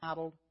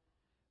entitled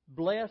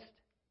Blessed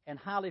and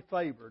Highly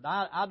Favored.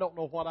 I don't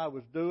know what I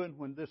was doing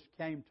when this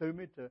came to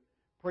me to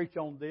preach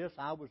on this.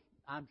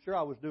 I'm sure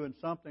I was doing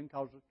something,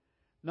 because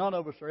none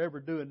of us are ever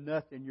doing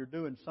nothing. You're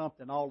doing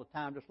something all the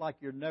time, just like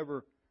you're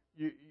never,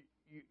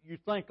 you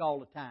think all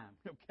the time,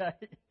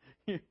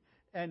 okay?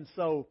 And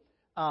so,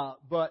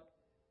 but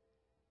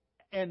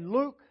in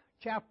Luke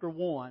chapter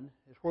 1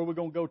 is where we're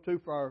going to go to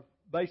for our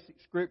basic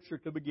scripture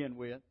to begin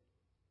with.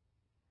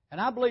 And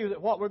I believe that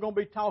what we're going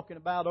to be talking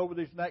about over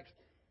these next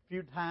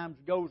few times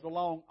goes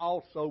along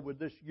also with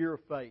this year of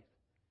faith.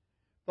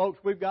 Folks,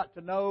 we've got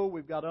to know,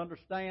 we've got to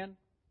understand,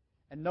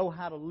 and know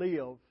how to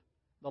live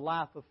the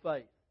life of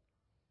faith.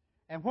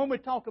 And when we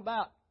talk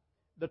about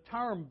the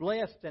term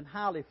blessed and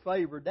highly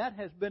favored, that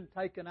has been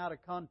taken out of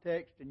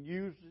context and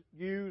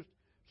used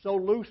so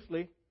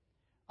loosely.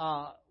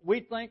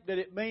 We think that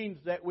it means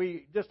that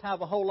we just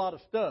have a whole lot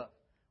of stuff.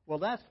 Well,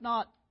 that's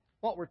not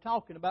what we're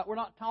talking about. We're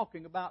not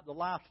talking about the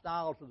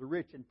lifestyles of the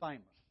rich and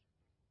famous.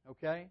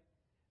 Okay?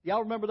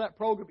 Y'all remember that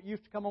program that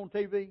used to come on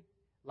TV?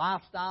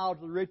 Lifestyles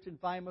of the rich and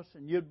famous,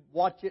 and you'd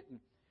watch it,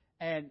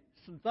 and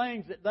some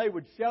things that they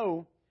would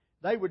show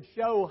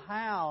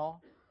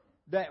how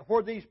that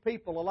where these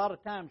people a lot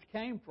of times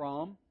came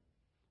from,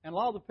 and a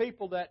lot of the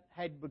people that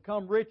had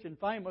become rich and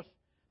famous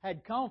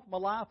had come from a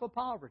life of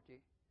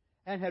poverty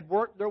and had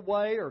worked their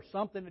way, or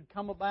something had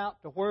come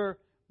about to where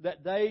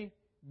that they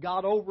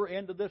got over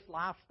into this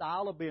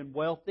lifestyle of being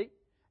wealthy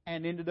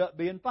and ended up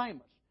being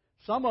famous.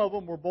 Some of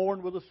them were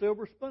born with a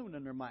silver spoon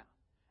in their mouth.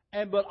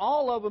 But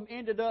all of them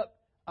ended up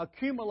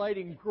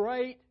accumulating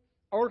great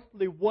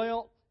earthly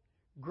wealth,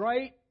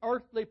 great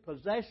earthly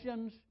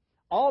possessions,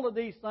 all of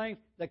these things,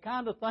 the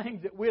kind of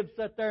things that we'd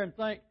sit there and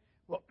think,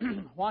 well,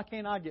 why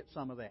can't I get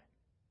some of that?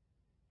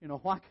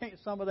 Why can't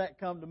some of that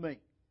come to me?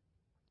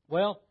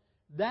 Well,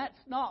 that's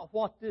not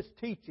what this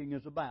teaching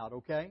is about,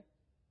 okay?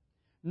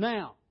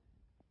 Now,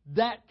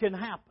 that can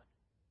happen.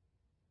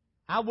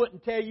 I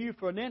wouldn't tell you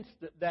for an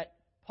instant that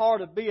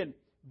part of being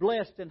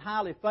blessed and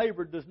highly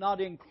favored does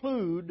not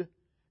include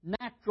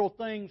natural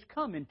things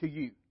coming to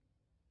you.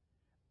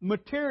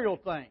 Material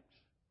things.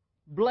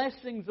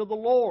 Blessings of the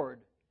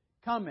Lord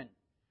coming.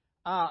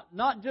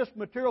 Not just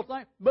material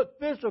things, but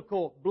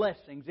physical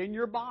blessings in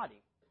your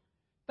body.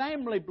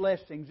 Family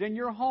blessings in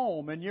your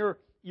home and your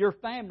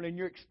family and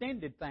your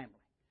extended family.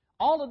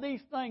 All of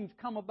these things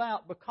come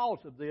about because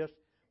of this.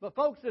 But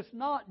folks, it's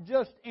not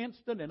just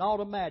instant and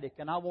automatic,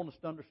 and I want us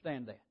to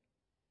understand that.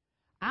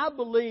 I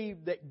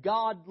believe that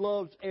God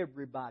loves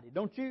everybody,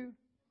 don't you?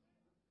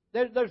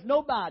 There's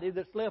nobody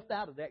that's left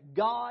out of that.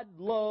 God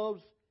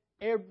loves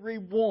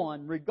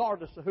everyone,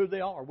 regardless of who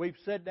they are. We've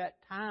said that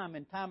time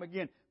and time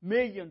again,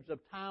 millions of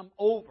times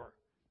over,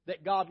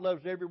 that God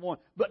loves everyone.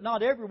 But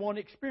not everyone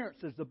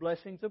experiences the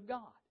blessings of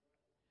God.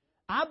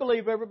 I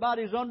believe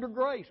everybody's under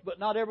grace, but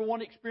not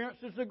everyone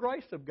experiences the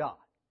grace of God.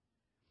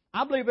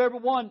 I believe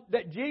everyone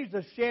that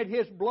Jesus shed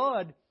His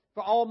blood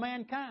for all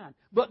mankind,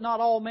 but not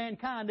all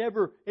mankind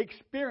ever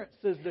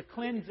experiences the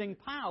cleansing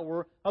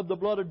power of the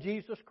blood of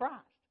Jesus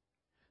Christ.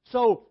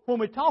 So when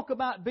we talk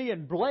about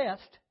being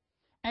blessed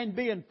and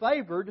being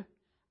favored,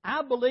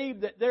 I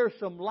believe that there's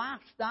some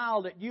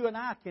lifestyle that you and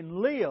I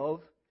can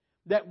live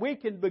that we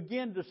can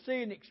begin to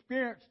see and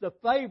experience the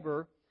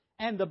favor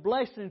and the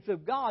blessings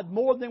of God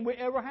more than we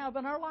ever have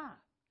in our life.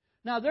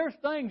 Now, there's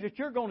things that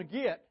you're going to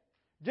get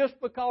just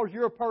because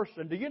you're a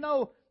person. Do you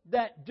know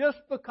that just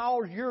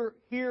because you're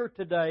here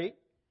today,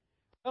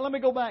 well, let me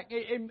go back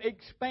and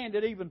expand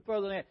it even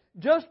further than that.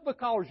 Just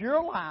because you're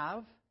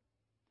alive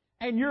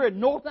and you're in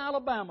North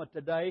Alabama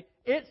today,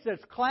 it's as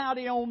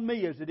cloudy on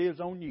me as it is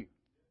on you.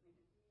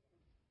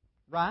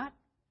 Right?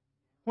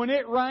 When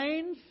it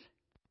rains,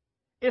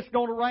 it's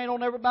going to rain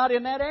on everybody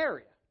in that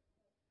area.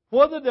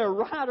 Whether they're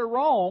right or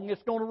wrong,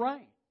 it's going to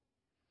rain.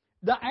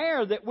 The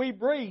air that we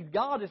breathe,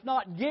 God is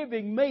not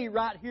giving me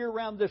right here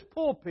around this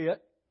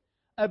pulpit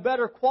a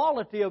better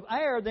quality of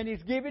air than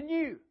He's given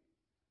you.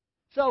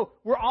 So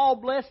we're all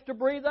blessed to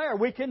breathe air.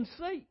 We can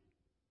see.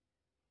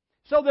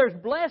 So there's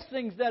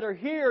blessings that are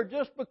here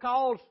just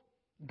because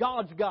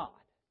God's God.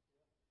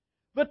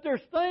 But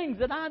there's things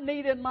that I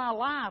need in my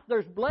life.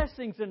 There's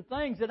blessings and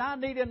things that I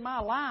need in my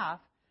life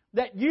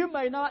that you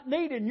may not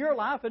need in your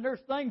life, and there's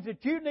things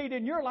that you need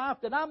in your life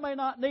that I may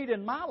not need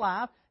in my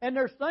life, and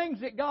there's things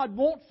that God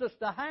wants us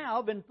to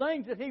have and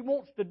things that He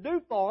wants to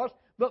do for us.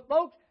 But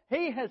folks,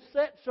 He has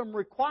set some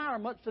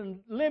requirements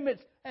and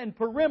limits and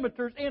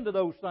perimeters into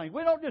those things.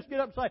 We don't just get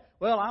up and say,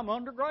 well, I'm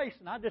under grace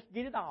and I just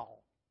get it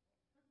all.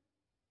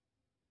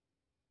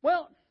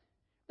 Well,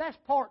 that's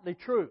partly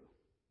true.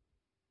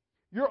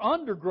 You're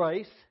under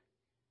grace,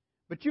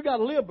 but you got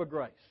to live by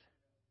grace.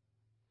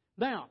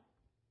 Now,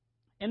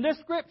 in this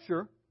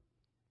scripture,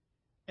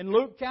 in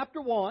Luke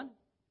chapter 1,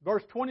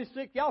 verse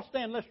 26, y'all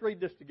stand, let's read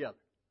this together.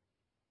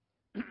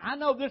 I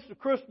know this is a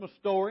Christmas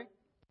story,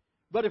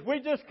 but if we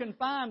just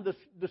confine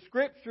the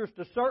scriptures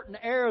to certain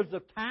eras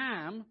of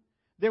time,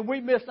 then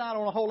we miss out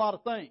on a whole lot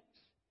of things.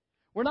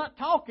 We're not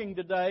talking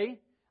today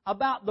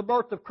about the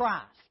birth of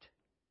Christ.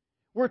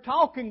 We're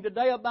talking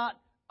today about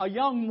a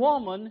young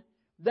woman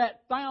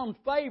that found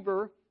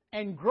favor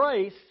and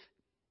grace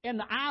in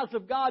the eyes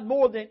of God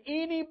more than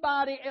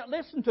anybody else.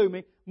 Listen to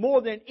me,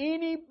 more than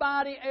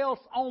anybody else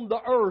on the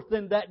earth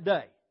in that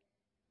day.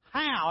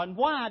 How and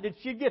why did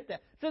she get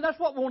that? See, that's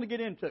what we want to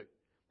get into.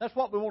 That's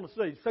what we want to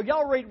see. So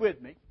y'all read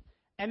with me.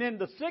 And in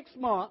the 6th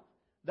month,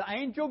 the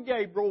angel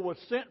Gabriel was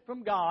sent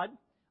from God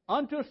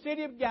unto a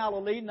city of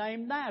Galilee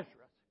named Nazareth,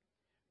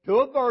 to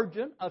a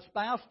virgin,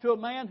 espoused to a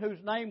man whose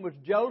name was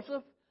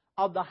Joseph,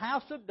 of the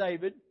house of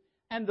David,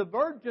 and the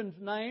virgin's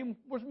name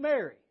was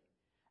Mary.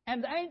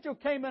 And the angel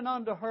came in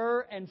unto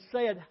her and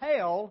said,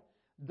 Hail,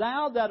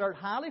 thou that art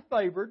highly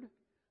favored,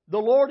 the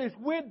Lord is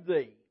with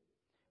thee.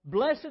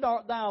 Blessed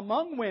art thou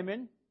among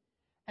women.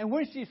 And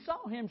when she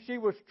saw him, she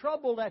was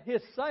troubled at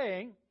his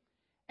saying,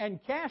 and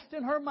cast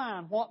in her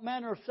mind what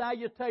manner of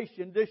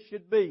salutation this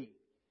should be.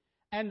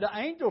 And the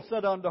angel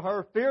said unto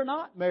her, Fear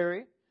not,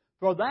 Mary,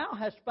 for thou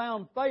hast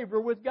found favor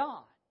with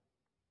God.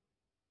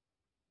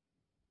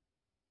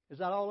 Is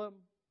that all of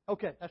them?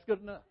 Okay, that's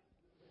good enough.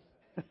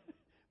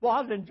 Well,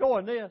 I was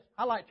enjoying this.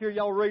 I like to hear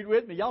y'all read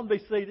with me. Y'all can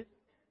be seated.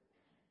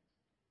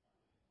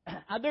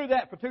 I do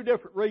that for 2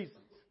 different reasons.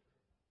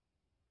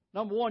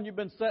 Number one, you've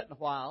been sitting a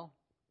while,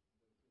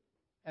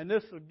 and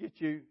this will get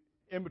you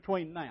in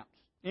between naps.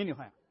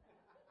 Anyhow.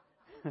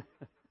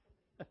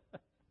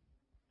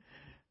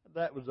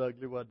 That was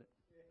ugly, wasn't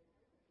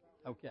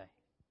it? Okay.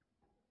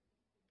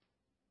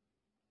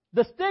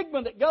 The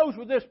stigma that goes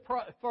with this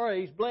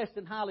phrase, blessed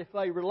and highly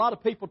favored, a lot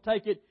of people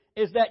take it,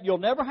 is that you'll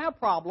never have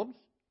problems,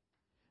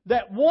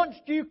 that once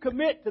you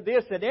commit to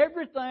this, that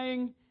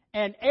everything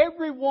and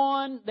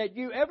everyone that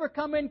you ever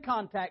come in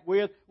contact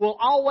with will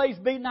always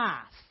be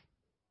nice,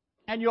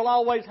 and you'll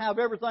always have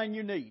everything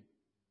you need.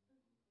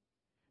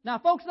 Now,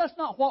 folks, that's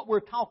not what we're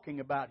talking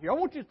about here. I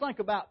want you to think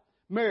about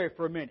Mary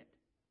for a minute.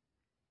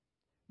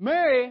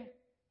 Mary,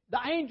 the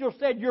angel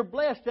said, You're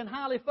blessed and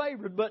highly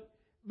favored,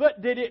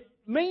 but did it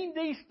mean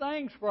these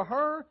things for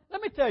her?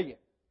 Let me tell you.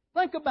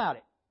 Think about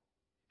it.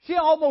 She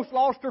almost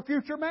lost her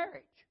future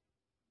marriage.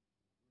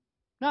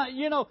 Now,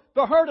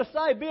 for her to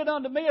say, Be it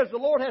unto me as the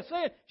Lord has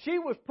said, she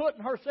was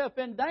putting herself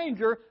in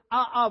danger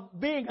of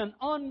being an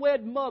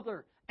unwed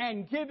mother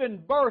and giving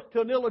birth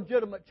to an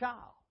illegitimate child.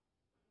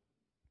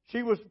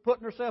 She was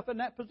putting herself in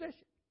that position.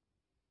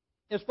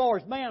 As far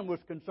as man was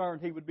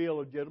concerned, he would be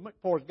illegitimate.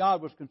 As far as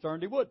God was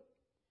concerned, he wouldn't.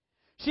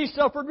 She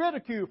suffered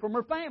ridicule from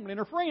her family and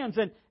her friends,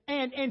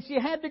 and she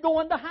had to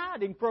go into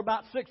hiding for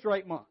about 6 or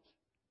 8 months.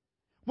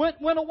 Went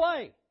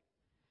away.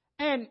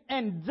 And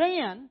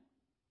then,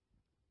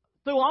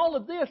 through all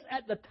of this,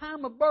 at the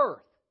time of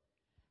birth,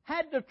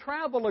 had to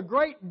travel a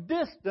great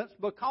distance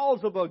because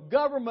of a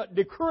government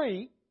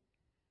decree,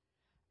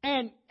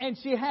 and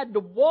she had to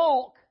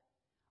walk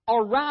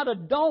or ride a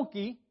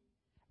donkey,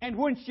 and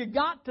when she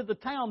got to the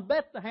town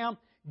Bethlehem,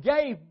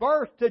 gave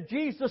birth to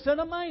Jesus in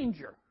a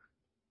manger.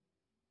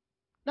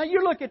 Now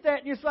you look at that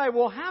and you say,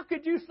 well, how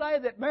could you say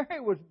that Mary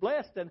was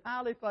blessed and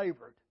highly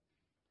favored?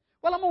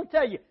 Well, I'm going to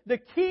tell you, the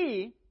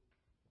key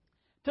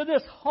to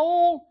this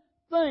whole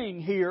thing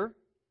here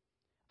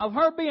of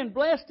her being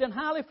blessed and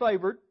highly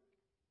favored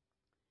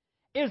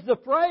is the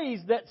phrase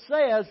that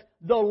says,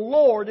 the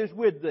Lord is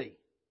with thee.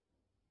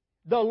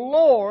 The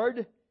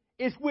Lord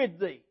is with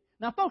thee.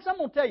 Now, folks, I'm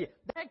going to tell you,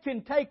 that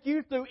can take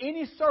you through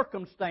any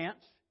circumstance,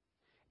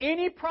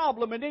 any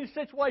problem, and any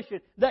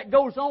situation that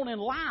goes on in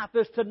life,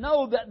 is to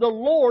know that the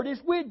Lord is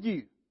with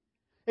you.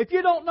 If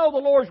you don't know the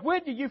Lord's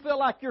with you, you feel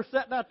like you're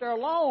sitting out there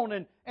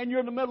alone and you're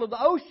in the middle of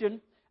the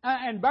ocean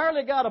and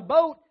barely got a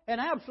boat and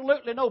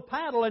absolutely no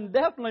paddle and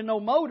definitely no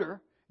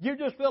motor. You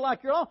just feel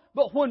like you're alone.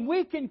 But when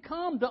we can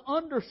come to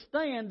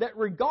understand that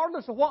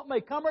regardless of what may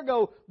come or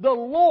go, the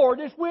Lord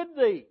is with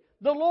thee.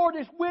 The Lord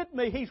is with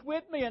me. He's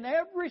with me in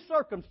every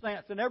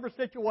circumstance, in every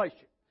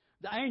situation.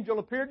 The angel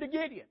appeared to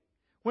Gideon.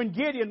 When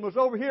Gideon was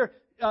over here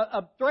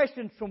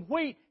threshing some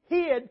wheat,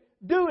 hid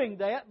doing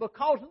that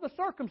because of the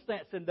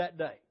circumstance in that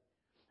day.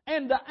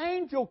 And the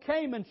angel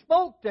came and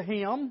spoke to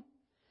him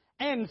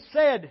and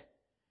said,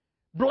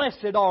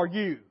 Blessed are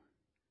you,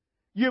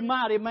 you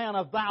mighty man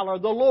of valor.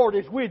 The Lord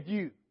is with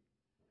you.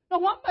 Now,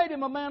 what made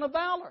him a man of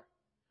valor?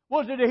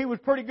 Was it that he was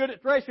pretty good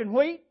at threshing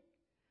wheat?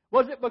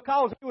 Was it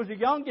because he was the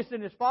youngest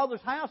in his father's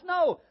house?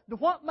 No.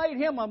 What made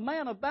him a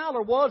man of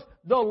valor was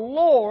the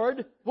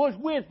Lord was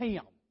with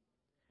him.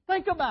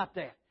 Think about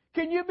that.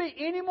 Can you be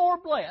any more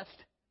blessed?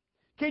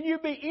 Can you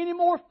be any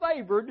more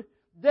favored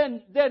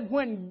than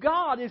when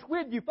God is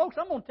with you? Folks,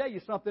 I'm going to tell you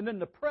something. In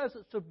the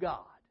presence of God,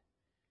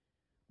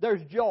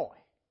 there's joy.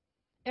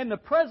 In the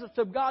presence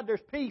of God,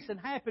 there's peace and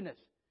happiness.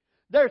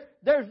 There's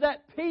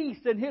that peace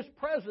in His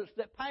presence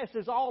that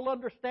passes all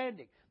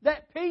understanding.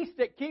 That peace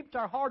that keeps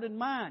our heart and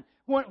mind.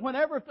 When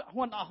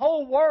the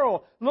whole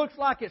world looks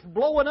like it's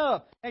blowing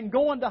up and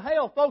going to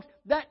hell, folks,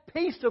 that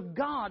peace of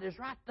God is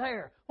right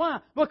there. Why?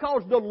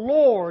 Because the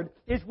Lord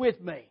is with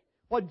me.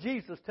 What did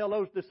Jesus tell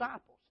those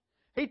disciples?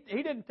 He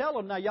didn't tell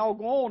them, now y'all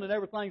go on and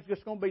everything's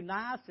just going to be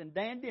nice and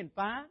dandy and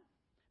fine.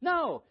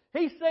 No.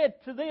 He said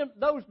to them,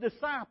 those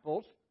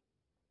disciples,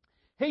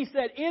 He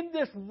said, in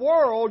this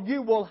world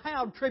you will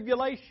have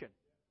tribulation.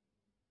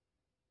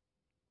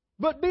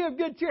 But be of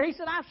good cheer. He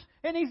said,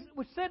 he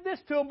said this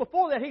to him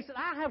before that. He said,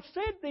 I have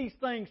said these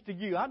things to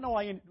you. I know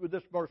I ended with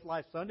this verse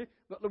last Sunday,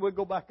 but we'll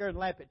go back there and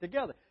lap it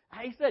together.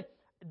 He said,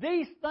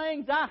 these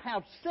things I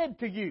have said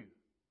to you,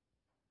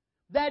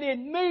 that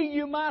in me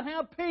you might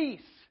have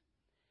peace.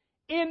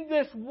 In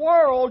this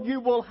world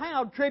you will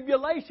have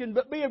tribulation,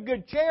 but be of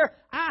good cheer.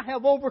 I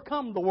have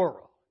overcome the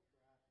world.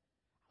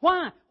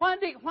 Why? Why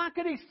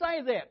could he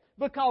say that?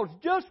 Because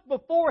just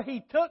before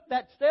he took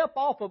that step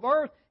off of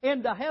earth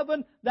into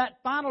heaven, that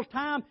final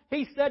time,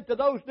 he said to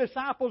those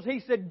disciples,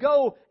 he said,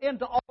 go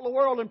into all the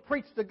world and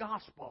preach the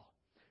gospel.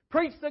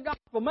 Preach the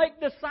gospel.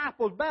 Make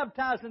disciples,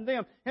 baptizing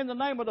them in the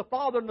name of the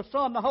Father and the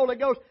Son and the Holy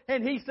Ghost.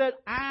 And he said,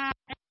 I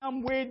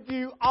am with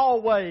you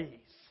always,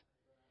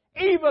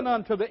 even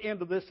unto the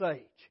end of this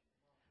age.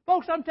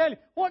 Folks, I'm telling you,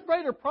 what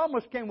greater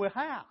promise can we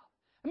have?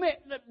 I mean,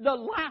 the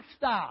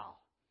lifestyle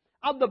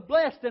of the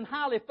blessed and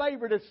highly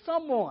favored is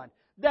someone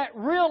that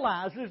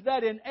realizes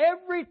that in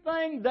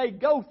everything they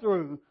go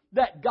through,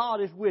 that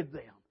God is with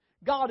them.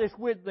 God is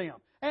with them.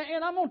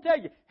 And I'm going to tell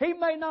you, He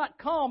may not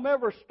calm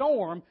every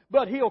storm,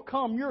 but He'll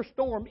calm your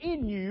storm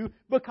in you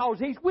because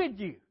He's with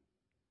you.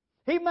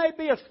 He may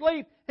be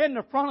asleep in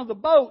the front of the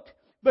boat,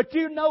 but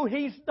you know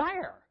He's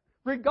there.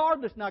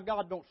 Regardless, now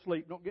God don't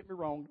sleep. Don't get me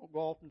wrong. Don't go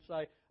off and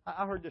say,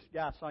 I heard this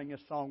guy sing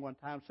this song one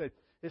time, said,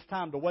 it's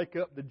time to wake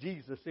up the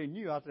Jesus in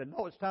you. I said,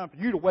 no, it's time for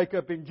you to wake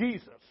up in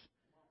Jesus.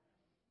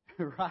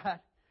 Right?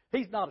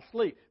 He's not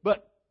asleep.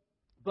 But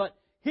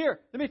here,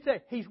 let me tell you,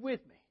 He's with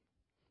me.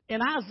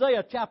 In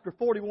Isaiah chapter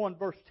 41,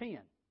 verse 10,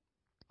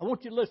 I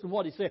want you to listen to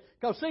what he said.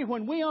 Because see,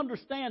 when we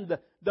understand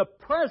the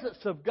presence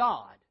of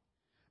God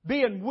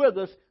being with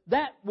us,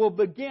 that will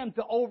begin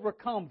to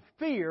overcome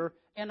fear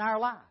in our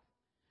life.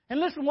 And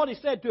listen to what he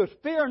said to us.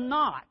 Fear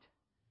not,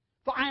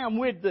 for I am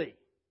with thee.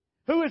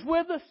 Who is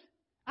with us?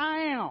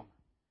 I am.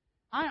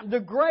 I am the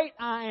great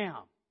I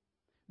am.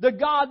 The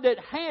God that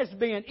has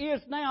been,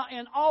 is now,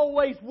 and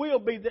always will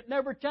be, that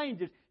never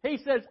changes. He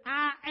says,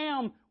 I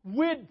am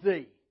with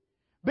thee.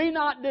 Be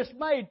not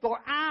dismayed, for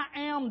I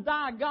am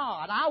thy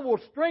God. I will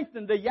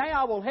strengthen thee. Yea,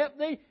 I will help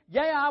thee.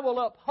 Yea, I will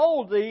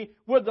uphold thee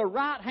with the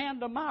right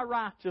hand of my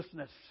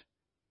righteousness.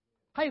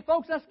 Hey,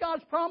 folks, that's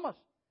God's promise.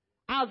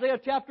 Isaiah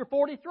chapter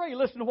 43.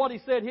 Listen to what he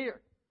said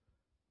here.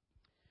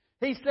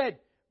 He said,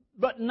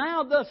 but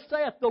now thus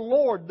saith the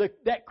Lord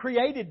that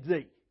created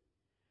thee,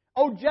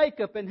 O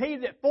Jacob, and he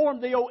that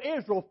formed thee, O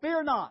Israel,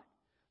 fear not.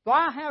 For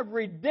I have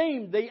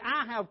redeemed thee.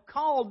 I have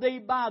called thee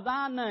by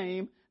thy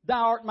name.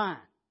 Thou art mine.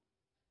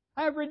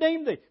 I have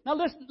redeemed thee. Now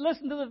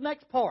listen to the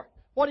next part.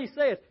 What he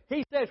says.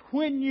 He says,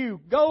 when you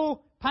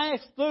go pass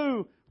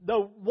through the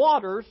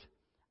waters,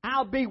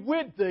 I'll be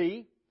with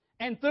thee,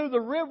 and through the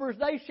rivers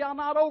they shall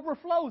not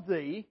overflow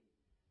thee.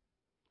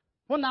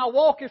 When thou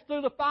walkest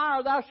through the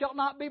fire, thou shalt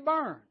not be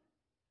burned.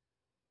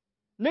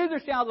 Neither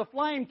shall the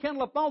flame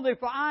kindle upon thee,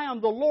 for I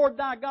am the Lord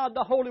thy God,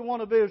 the Holy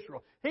One of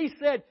Israel. He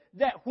said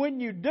that when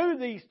you do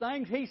these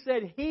things, He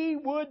said He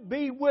would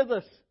be with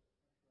us.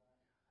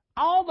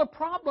 All the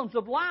problems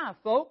of life,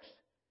 folks.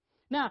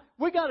 Now,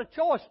 we got a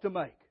choice to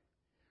make.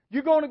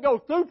 You're going to go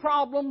through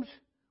problems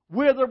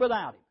with or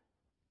without Him.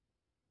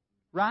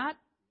 Right?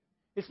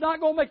 It's not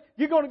going to make,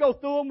 you're going to go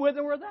through them with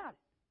or without Him.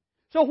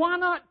 So why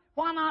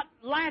not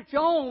latch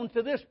on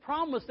to this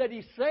promise that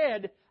He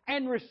said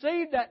and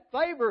receive that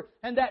favor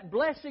and that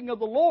blessing of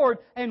the Lord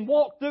and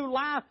walk through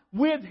life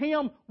with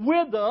Him,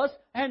 with us,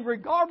 and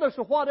regardless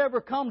of whatever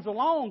comes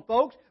along,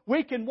 folks,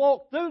 we can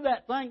walk through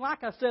that thing,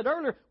 like I said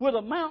earlier, with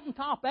a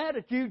mountaintop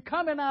attitude,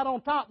 coming out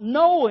on top,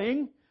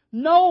 knowing,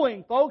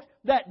 folks,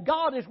 that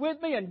God is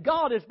with me and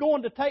God is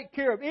going to take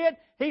care of it.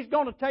 He's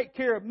going to take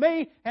care of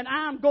me, and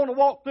I'm going to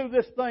walk through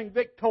this thing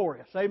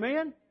victorious.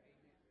 Amen?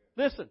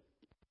 Listen,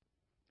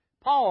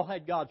 Paul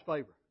had God's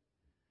favor.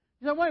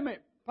 You say, wait a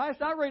minute,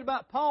 Pastor, I read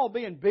about Paul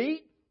being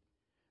beat,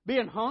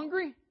 being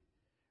hungry,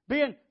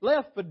 being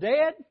left for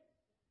dead,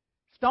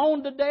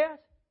 stoned to death,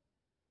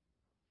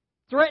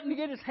 threatened to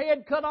get his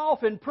head cut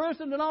off,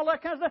 imprisoned and all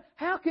that kind of stuff.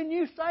 How can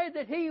you say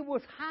that he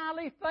was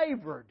highly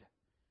favored?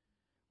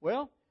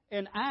 Well,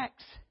 in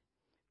Acts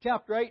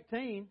chapter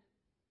 18,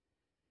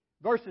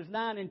 verses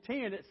 9 and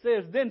 10, it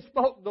says, then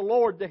spoke the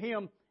Lord to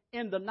him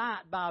in the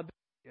night by a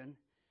vision,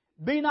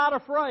 be not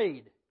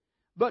afraid,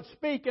 but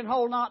speak and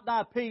hold not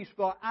thy peace,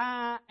 for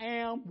I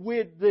am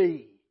with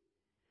thee.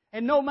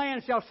 And no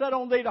man shall set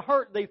on thee to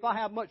hurt thee, for I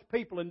have much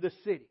people in this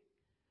city.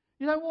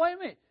 You know, wait a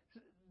minute.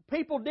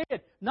 People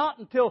did. Not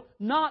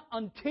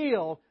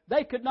until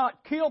they could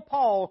not kill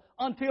Paul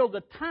until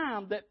the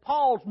time that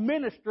Paul's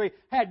ministry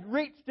had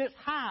reached its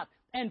height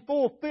and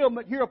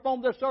fulfillment here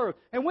upon this earth.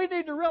 And we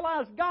need to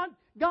realize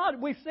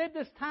God, we've said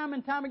this time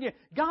and time again,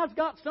 God's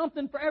got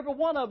something for every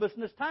one of us,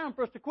 and it's time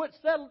for us to quit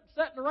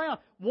sitting around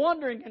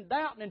wondering and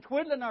doubting and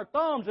twiddling our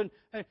thumbs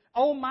and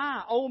oh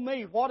my, oh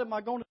me, what am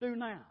I going to do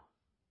now?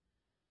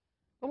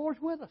 The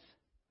Lord's with us.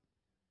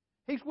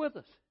 He's with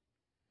us.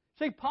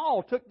 See,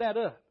 Paul took that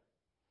up.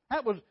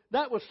 That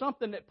was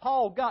something that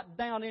Paul got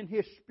down in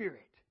his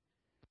spirit.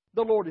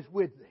 The Lord is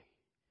with thee.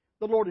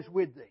 The Lord is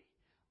with thee.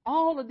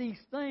 All of these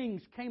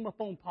things came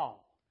upon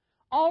Paul.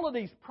 all of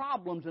these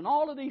problems and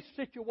all of these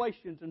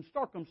situations and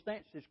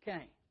circumstances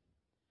came.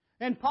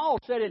 And Paul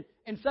said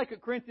in 2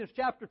 Corinthians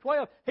chapter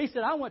 12, he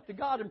said, I went to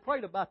God and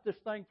prayed about this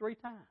thing 3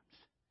 times.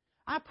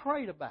 I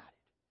prayed about it,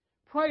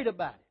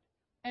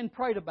 and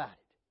prayed about it.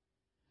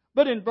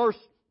 But in verse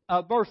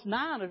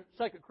 9 of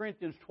 2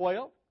 Corinthians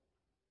 12,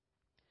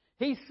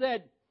 he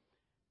said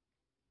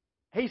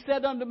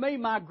unto me,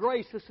 my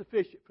grace is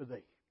sufficient for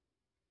thee.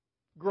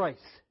 Grace.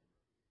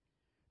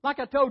 Like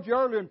I told you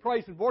earlier in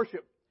praise and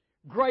worship,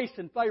 grace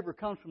and favor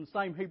comes from the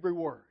same Hebrew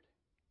word.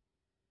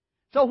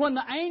 So when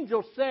the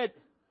angel said,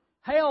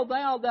 Hail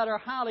thou that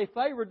art highly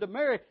favored to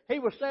Mary, he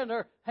was saying to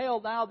her, Hail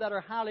thou that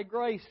art highly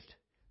graced.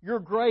 You're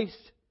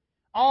graced.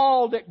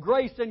 All that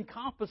grace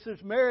encompasses,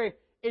 Mary,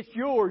 it's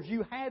yours.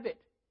 You have it.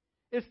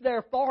 It's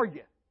there for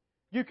you.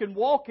 You can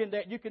walk in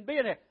that. You can be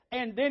in it.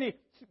 And then he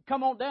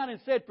come on down and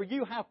said, For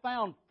you have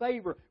found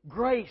favor,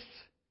 grace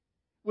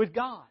with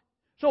God.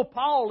 So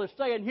Paul is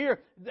saying here,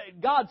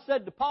 God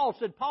said to Paul,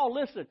 Paul,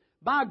 listen,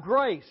 my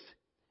grace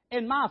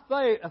and my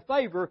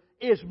favor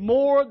is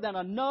more than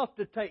enough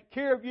to take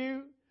care of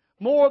you,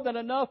 more than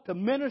enough to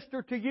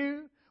minister to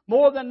you,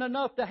 more than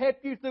enough to help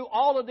you through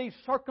all of these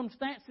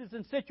circumstances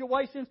and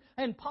situations.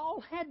 And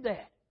Paul had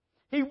that.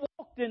 He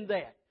walked in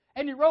that.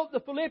 And he wrote the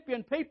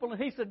Philippian people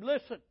and he said,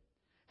 listen,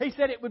 he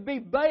said it would be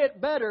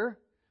better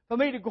for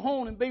me to go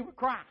on and be with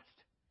Christ.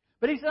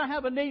 But he said, I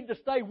have a need to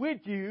stay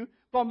with you.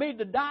 For me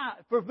to die,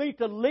 for me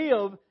to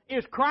live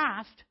is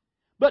Christ,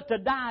 but to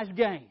die is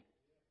gain.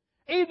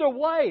 Either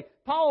way,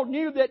 Paul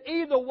knew that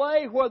either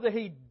way, whether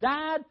he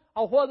died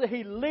or whether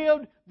he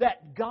lived,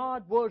 that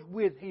God was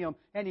with him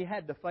and he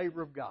had the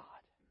favor of God.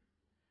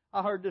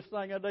 I heard this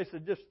thing they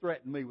said, just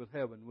threaten me with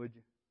heaven, would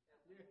you?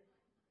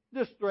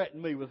 Just threaten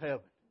me with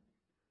heaven.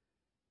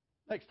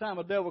 Next time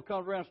a devil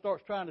comes around and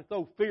starts trying to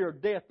throw fear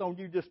of death on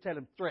you, just tell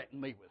him, threaten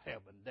me with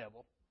heaven,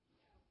 devil.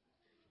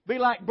 Be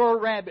like Burr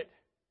Rabbit.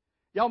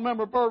 Y'all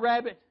remember Burr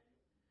Rabbit?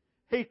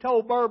 He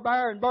told Burr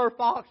Bear and Burr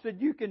Fox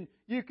that you can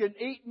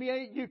eat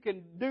me, you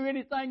can do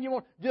anything you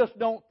want, just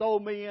don't throw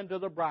me into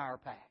the briar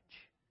patch.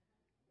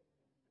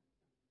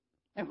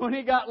 And when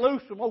he got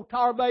loose from old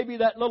Tar Baby,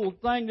 that little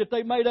thing that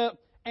they made up,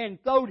 and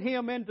throwed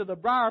him into the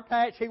briar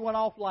patch, he went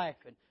off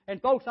laughing.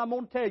 And folks, I'm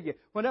going to tell you,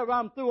 whenever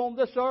I'm through on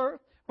this earth,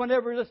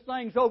 whenever this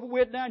thing's over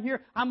with down here,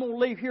 I'm going to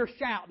leave here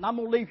shouting. I'm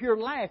going to leave here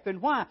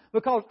laughing. Why?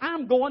 Because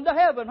I'm going to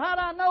heaven. How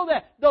do I know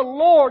that? The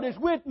Lord is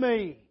with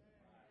me.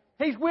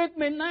 He's with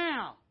me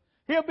now.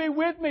 He'll be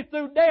with me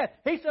through death.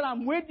 He said,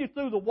 I'm with you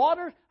through the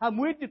waters. I'm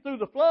with you through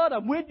the flood.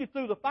 I'm with you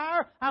through the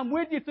fire. I'm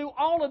with you through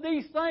all of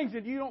these things.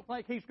 And you don't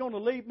think He's going to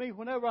leave me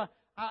whenever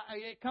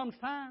it comes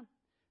time?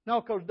 No,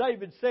 because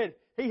David said,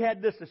 he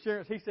had this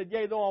assurance. He said,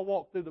 yea, though I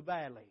walk through the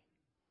valley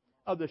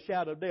of the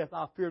shadow of death,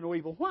 I'll fear no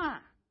evil. Why?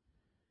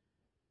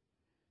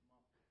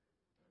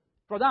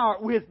 For thou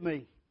art with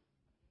me.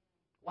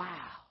 Wow.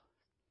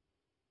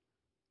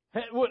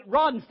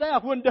 Rod and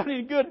staff wouldn't have done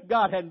any good if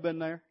God hadn't been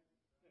there.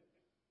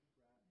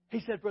 He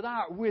said, for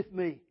thou art with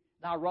me,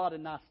 thy rod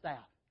and thy staff,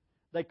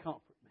 they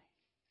comfort me.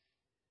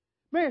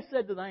 Mary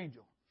said to the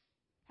angel,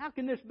 how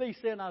can this be,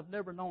 saying I've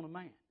never known a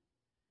man?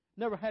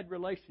 Never had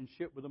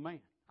relationship with a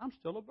man. I'm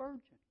still a virgin.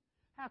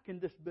 How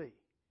can this be?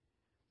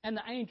 And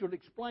the angel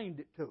explained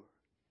it to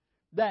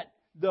her.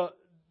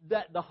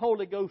 That the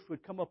Holy Ghost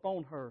would come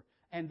upon her,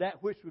 and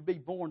that which would be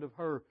born of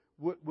her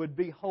would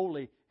be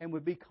holy and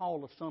would be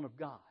called a Son of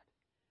God.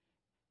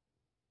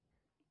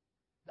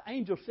 The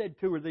angel said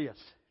to her this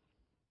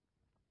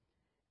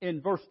in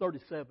verse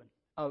 37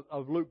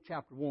 of Luke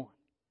chapter 1.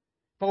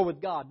 For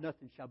with God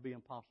nothing shall be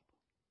impossible.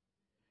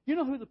 You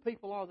know who the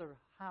people are that are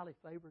highly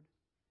favored?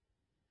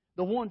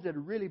 The ones that are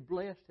really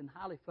blessed and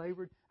highly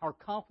favored, are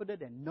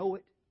confident and know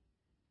it.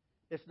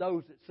 It's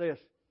those that says,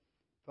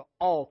 for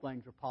all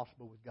things are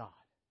possible with God.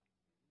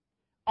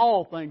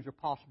 All things are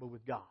possible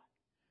with God.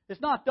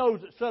 It's not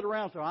those that sit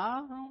around and say,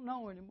 I don't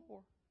know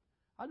anymore.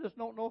 I just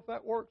don't know if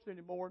that works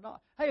anymore or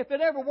not. Hey, if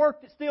it ever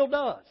worked, it still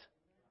does.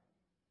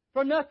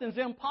 For nothing's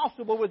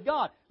impossible with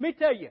God. Let me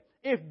tell you,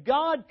 if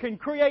God can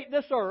create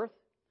this earth,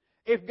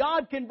 if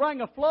God can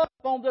bring a flood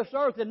upon this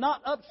earth and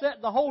not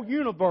upset the whole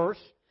universe,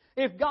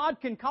 if God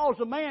can cause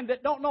a man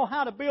that don't know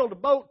how to build a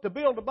boat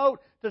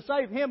to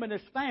save him and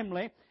his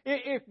family,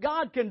 if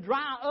God can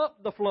dry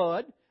up the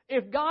flood,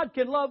 if God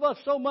can love us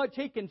so much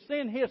He can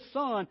send His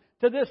Son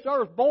to this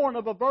earth born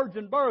of a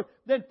virgin birth,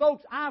 then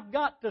folks, I've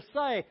got to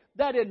say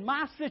that in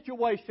my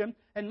situation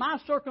and my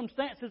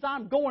circumstances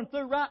I'm going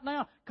through right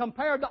now,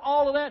 compared to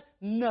all of that,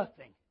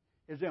 nothing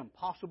is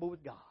impossible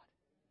with God.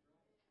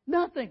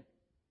 Nothing.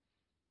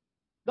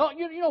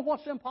 You know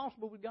what's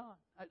impossible with God?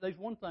 There's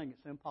one thing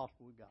that's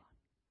impossible with God.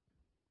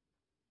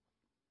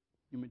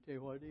 You want me to tell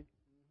you what it is?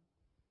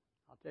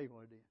 I'll tell you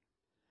what it is.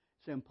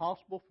 It's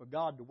impossible for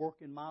God to work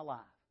in my life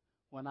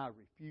when I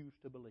refuse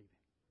to believe Him.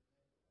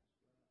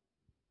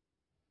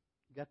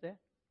 You got that?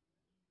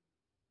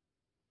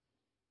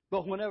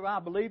 But whenever I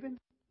believe Him,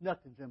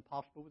 nothing's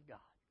impossible with God.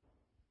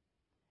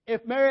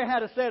 If Mary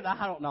had said,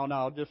 I don't know,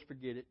 no, just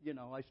forget it. You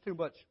know, there's too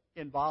much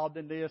involved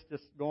in this,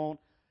 just go on.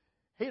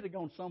 He'd have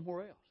gone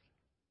somewhere else.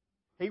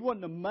 He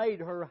wouldn't have made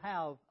her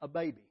have a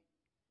baby.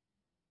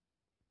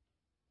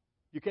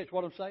 You catch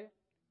what I'm saying?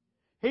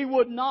 He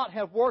would not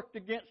have worked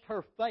against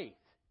her faith.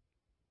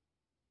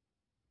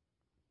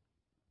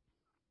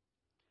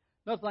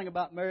 Another thing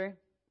about Mary,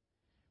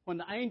 when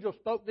the angel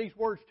spoke these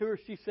words to her,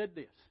 she said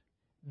this,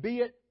 "Be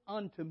it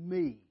unto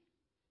me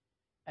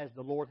as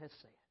the Lord has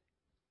said."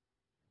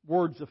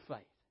 Words of faith.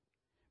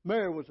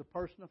 Mary was a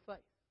person of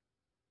faith.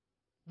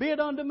 Be it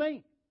unto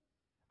me.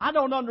 I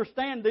don't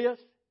understand this.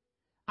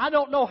 I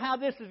don't know how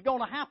this is going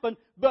to happen,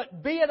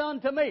 but be it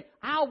unto me.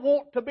 I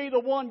want to be the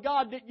one,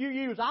 God, that you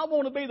use. I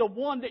want to be the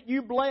one that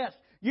you bless.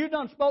 You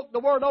done spoke the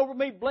word over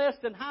me,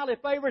 blessed and highly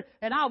favored,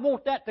 and I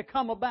want that to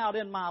come about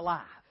in my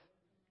life.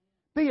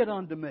 Be it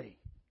unto me.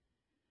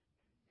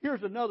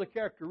 Here's another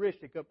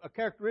characteristic. A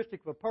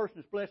characteristic of a person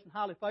that's blessed and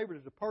highly favored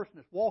is a person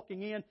that's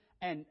walking in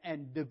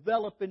and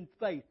developing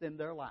faith in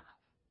their life.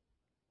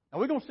 Now,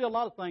 we're going to see a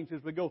lot of things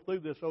as we go through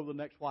this over the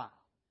next while.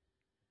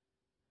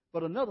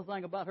 But another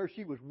thing about her,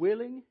 she was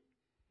willing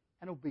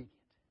and obedient.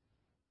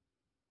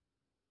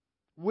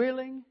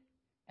 Willing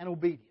and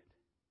obedient.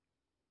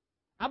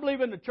 I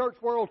believe in the church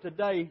world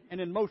today, and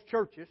in most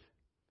churches,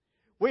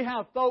 we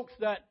have folks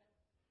that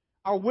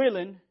are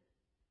willing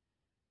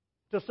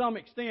to some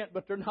extent,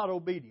 but they're not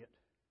obedient.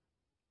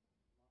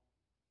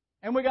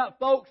 And we got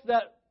folks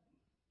that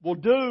will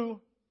do,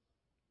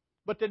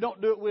 but they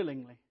don't do it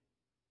willingly.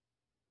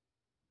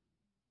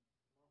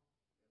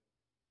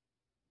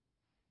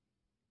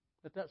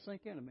 Let that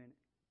sink in a minute.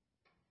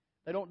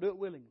 They don't do it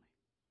willingly.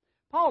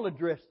 Paul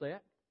addressed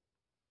that.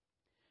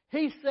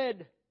 He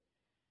said,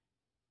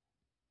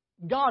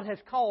 God has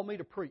called me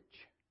to preach.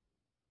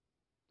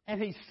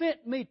 And He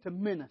sent me to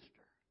minister.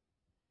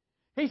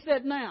 He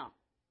said, now,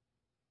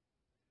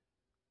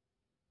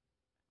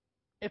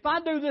 if I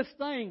do this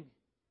thing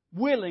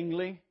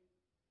willingly,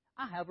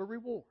 I have a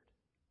reward.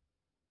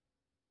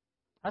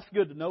 That's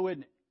good to know,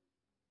 isn't it?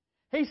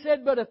 He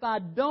said, but if I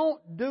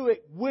don't do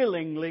it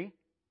willingly,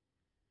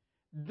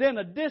 then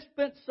a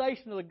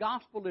dispensation of the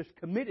gospel is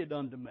committed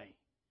unto me.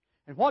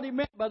 And what he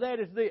meant by that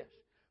is this.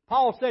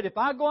 Paul said, if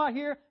I go out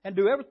here and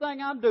do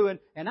everything I'm doing,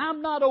 and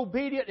I'm not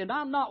obedient and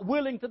I'm not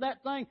willing to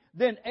that thing,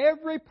 then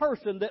every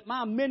person that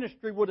my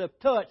ministry would have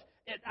touched,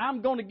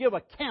 I'm going to give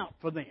account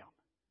for them.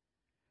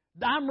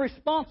 I'm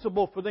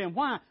responsible for them.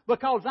 Why?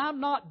 Because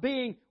I'm not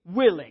being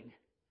willing.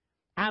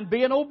 I'm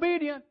being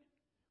obedient,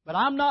 but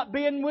I'm not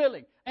being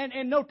willing.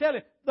 And no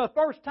telling, the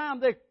first time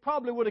they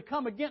probably would have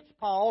come against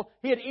Paul,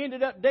 he had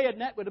ended up dead,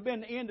 and that would have been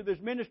the end of his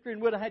ministry,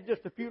 and would have had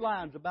just a few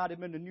lines about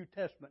him in the New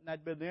Testament, and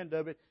that'd been the end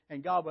of it,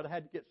 and God would have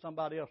had to get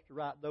somebody else to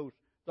write those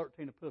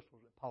 13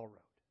 epistles that Paul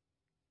wrote.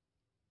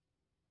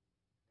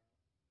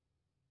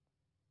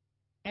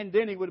 And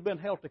then he would have been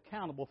held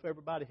accountable for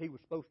everybody he was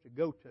supposed to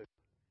go to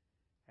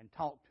and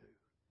talk to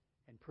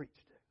and preach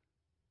to.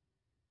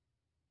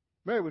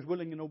 Mary was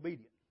willing and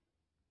obedient.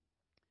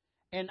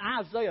 In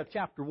Isaiah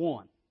chapter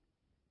 1,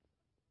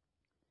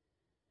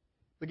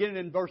 beginning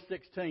in verse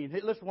 16,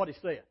 listen to what he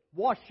said.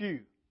 Wash you,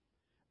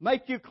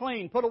 make you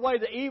clean, put away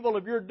the evil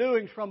of your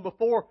doings from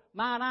before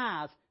mine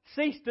eyes.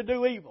 Cease to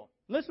do evil.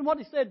 Listen to what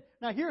he said.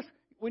 Now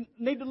we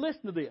need to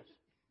listen to this.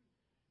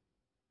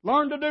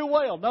 Learn to do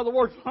well. In other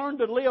words, learn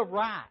to live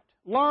right.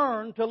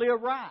 Learn to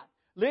live right.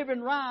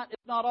 Living right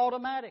is not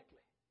automatically.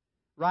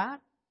 Right?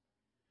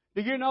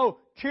 Do you know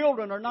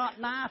children are not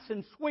nice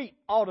and sweet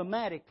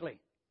automatically?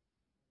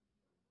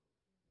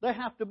 They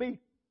have to be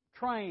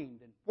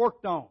trained and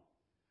worked on.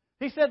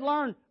 He said,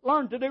 learn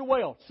to do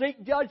well.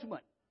 Seek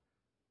judgment.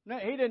 Now,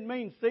 he didn't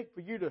mean seek for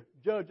you to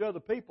judge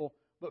other people,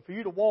 but for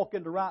you to walk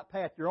in the right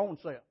path your own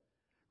self.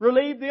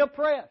 Relieve the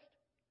oppressed.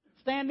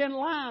 Stand in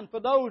line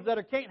for those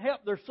that can't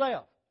help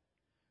themselves.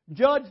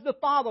 Judge the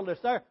fatherless.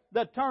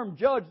 The term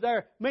judge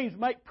there means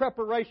make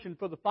preparation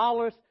for the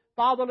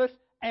fatherless,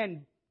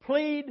 and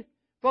plead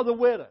for the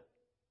widow.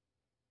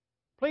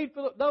 Plead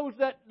for those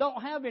that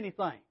don't have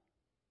anything.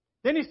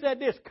 Then he said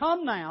this,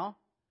 come now,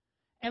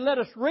 and let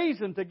us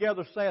reason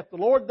together, saith the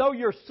Lord. Though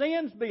your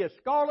sins be as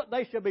scarlet,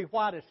 they shall be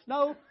white as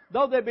snow.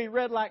 Though they be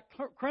red like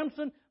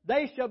crimson,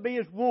 they shall be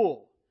as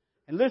wool.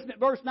 And listen at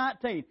verse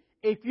 19.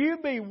 If you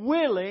be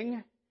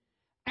willing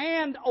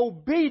and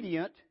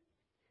obedient,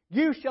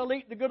 you shall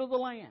eat the good of the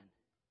land.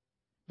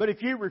 But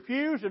if you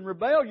refuse and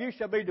rebel, you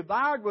shall be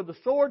devoured with the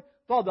sword,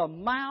 for the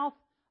mouth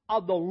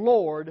of the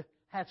Lord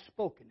hath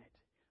spoken it.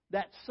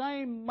 That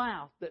same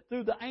mouth that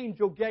through the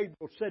angel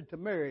Gabriel said to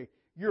Mary,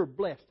 you're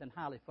blessed and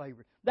highly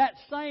favored. That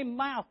same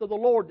mouth of the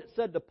Lord that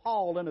said to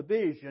Paul in a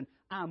vision,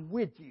 I'm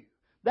with you.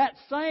 That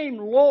same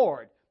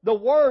Lord, the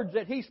words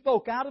that He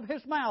spoke out of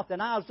His mouth,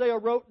 and Isaiah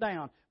wrote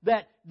down,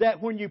 that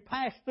when you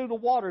pass through the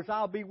waters,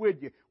 I'll be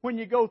with you. When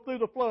you go through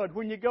the flood,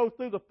 when you go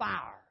through the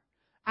fire,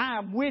 I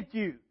am with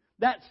you.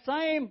 That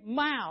same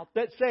mouth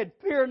that said,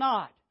 fear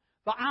not,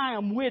 for I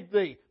am with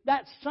thee.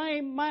 That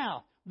same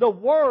mouth, the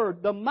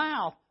word, the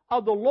mouth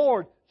of the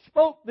Lord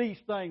spoke these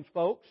things,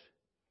 folks.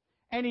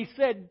 And He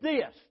said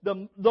this,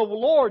 the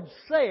Lord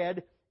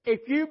said,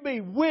 if you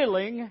be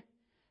willing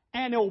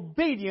and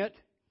obedient,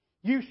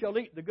 you shall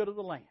eat the good of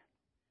the land.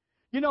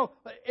 You know,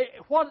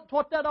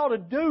 what that ought to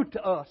do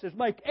to us is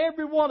make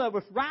every one of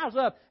us rise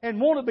up and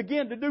want to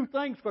begin to do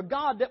things for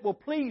God that will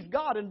please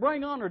God and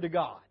bring honor to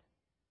God.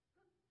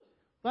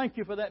 Thank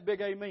you for that big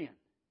amen.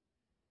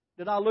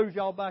 Did I lose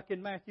y'all back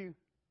in Matthew?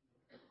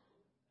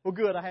 Well,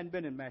 good. I hadn't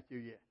been in Matthew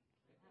yet.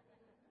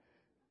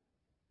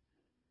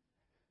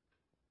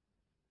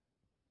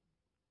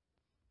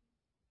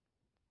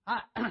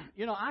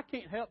 I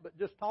can't help but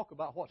just talk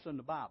about what's in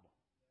the Bible.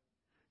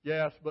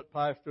 Yes, but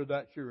Pastor,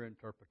 that's your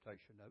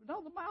interpretation of it.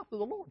 No, the mouth of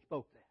the Lord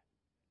spoke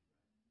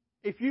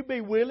that. If you be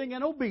willing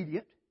and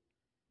obedient,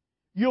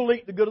 you'll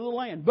eat the good of the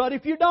land. But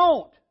if you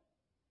don't,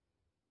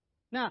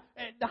 now,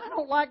 I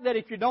don't like that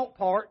if you don't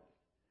part,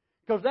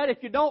 because that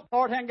if you don't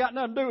part hasn't got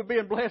nothing to do with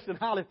being blessed and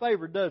highly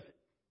favored, does it?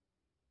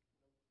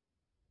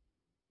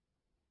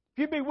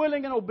 If you be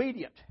willing and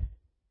obedient,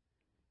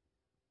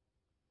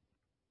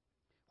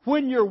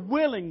 when your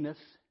willingness,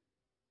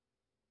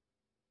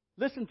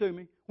 listen to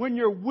me, when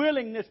your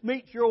willingness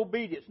meets your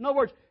obedience. In other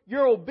words,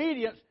 your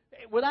obedience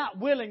without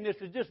willingness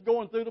is just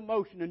going through the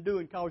motion and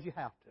doing because you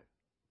have to.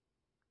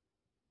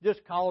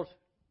 Just because,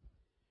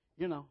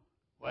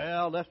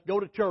 well, let's go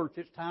to church.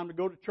 It's time to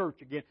go to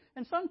church again.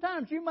 And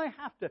sometimes you may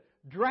have to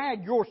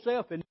drag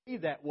yourself and be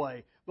that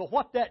way. But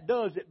what that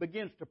does, it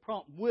begins to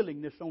prompt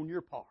willingness on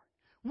your part.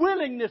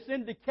 Willingness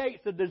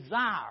indicates a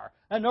desire,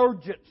 an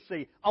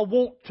urgency, a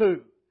want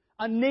to,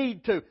 a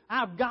need to.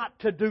 I've got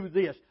to do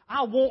this.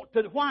 I want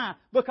to. Why?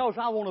 Because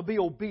I want to be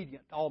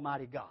obedient to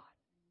Almighty God.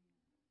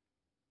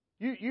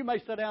 You may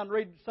sit down and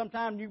read.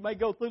 Sometimes you may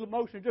go through the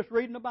motion of just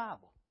reading the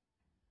Bible.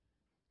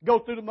 Go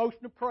through the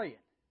motion of praying.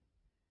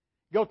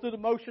 Go through the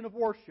motion of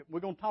worship. We're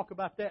going to talk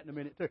about that in a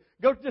minute too.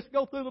 Just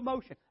go through the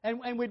motion.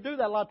 And we do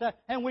that a lot of times.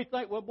 And we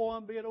think, well, boy,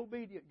 I'm being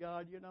obedient,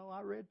 God.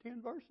 I read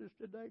 10 verses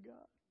today,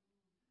 God.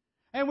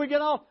 And we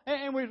get off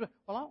and we say,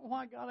 well, I don't know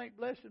why God ain't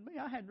blessing me.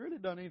 I hadn't really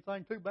done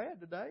anything too bad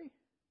today.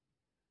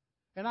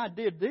 And I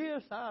did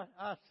this.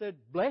 I said,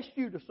 bless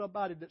you to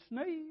somebody that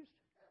sneezed.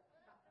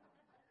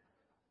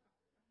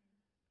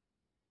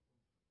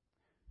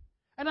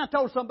 And I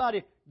told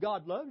somebody,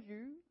 God loves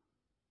you.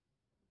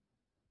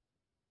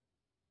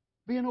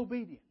 Being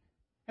obedient.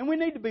 And we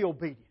need to be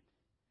obedient.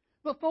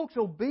 But folks,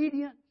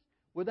 obedience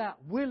without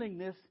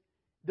willingness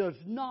does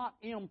not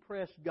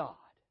impress God.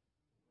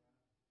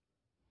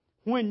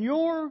 When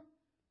your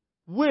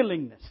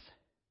willingness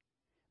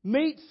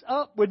meets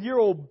up with your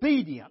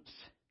obedience,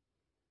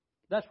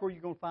 that's where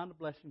you're going to find the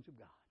blessings of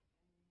God.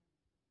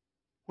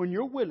 When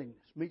your willingness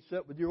meets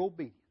up with your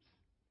obedience.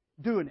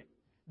 Doing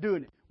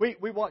it.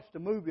 We watched a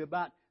movie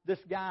about this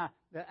guy,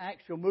 the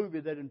actual movie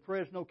that in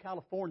Fresno,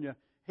 California,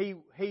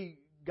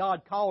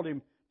 God called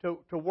him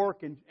to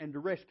work and to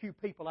rescue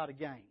people out of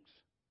gangs.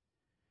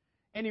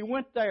 And he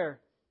went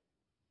there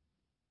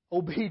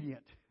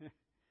obedient.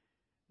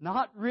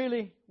 Not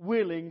really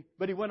willing,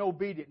 but he went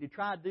obedient. And he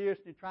tried this,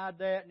 and he tried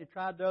that, and he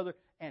tried the other,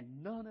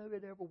 and none of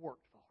it ever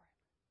worked for him.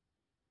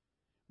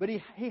 But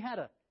he had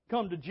a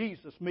come to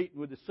Jesus meeting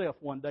with himself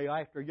one day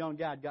after a young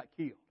guy got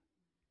killed.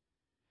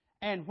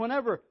 And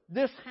whenever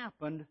this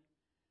happened,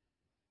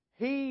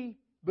 he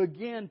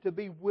began to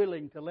be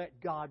willing to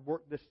let God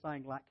work this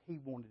thing like he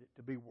wanted it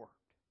to be worked.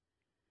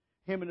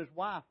 Him and his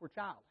wife were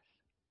childless.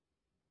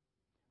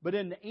 But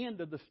in the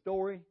end of the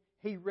story,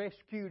 he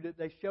rescued it.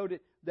 They showed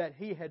it that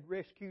he had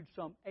rescued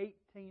some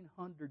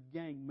 1,800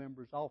 gang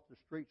members off the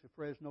streets of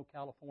Fresno,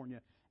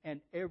 California, and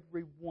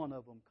every one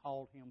of them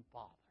called him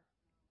Father.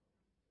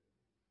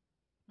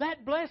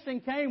 That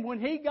blessing came when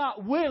he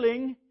got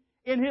willing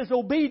in his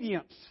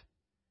obedience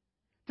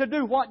to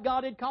do what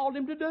God had called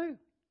him to do.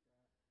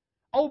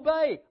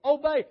 Obey.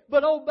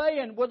 But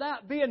obeying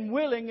without being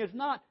willing is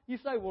not, you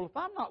say, well, if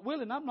I'm not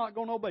willing, I'm not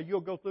going to obey.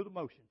 You'll go through the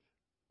motions.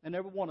 And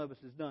every one of us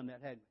has done that,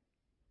 hadn't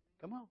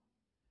we? Come on.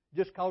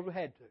 Just because we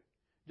had to.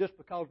 Just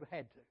because we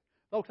had to.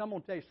 Folks, I'm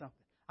going to tell you something.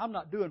 I'm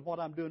not doing what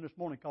I'm doing this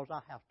morning because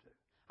I have to.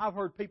 I've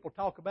heard people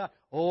talk about,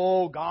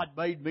 oh, God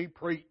made me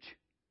preach.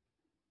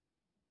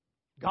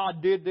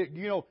 God did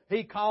that.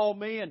 He called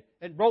me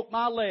and broke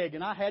my leg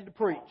and I had to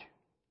preach.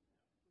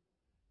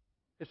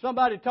 If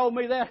somebody told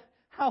me that,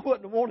 I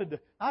wouldn't have wanted to.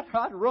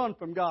 I'd run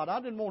from God. I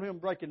didn't want Him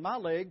breaking my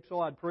leg so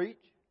I'd preach.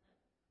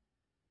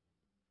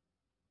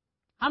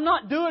 I'm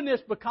not doing this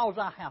because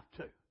I have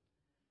to.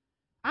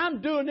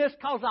 I'm doing this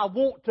because I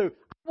want to.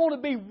 I want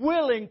to be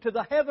willing to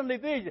the heavenly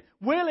vision.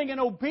 Willing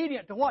and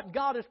obedient to what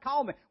God has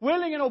called me.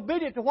 Willing and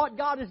obedient to what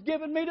God has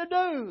given me to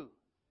do.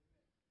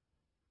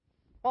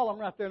 While I'm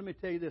right there, let me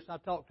tell you this. I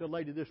talked to a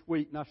lady this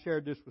week and I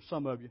shared this with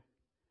some of you.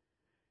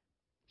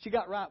 She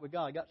got right with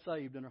God, got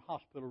saved in her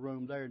hospital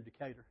room there in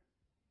Decatur.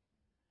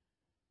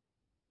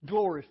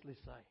 Gloriously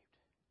saved.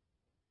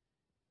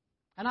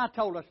 And I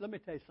told her, I said, let me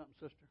tell you something,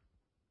 sister.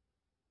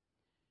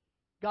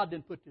 God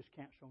didn't put this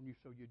cancer on you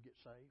so you'd get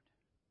saved.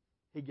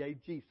 He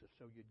gave Jesus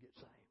so you'd get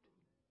saved.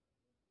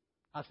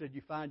 I said,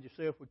 you find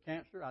yourself with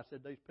cancer? I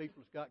said, these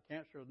people that's got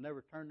cancer will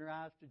never turn their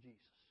eyes to Jesus.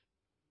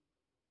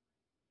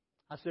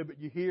 I said, but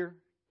you're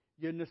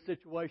in this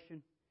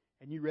situation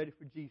and you're ready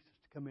for Jesus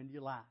to come into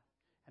your life.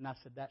 And I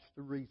said, that's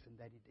the reason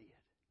that He did.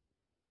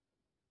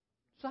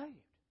 Saved.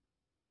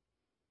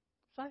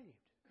 Saved.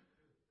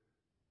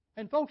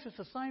 And folks, it's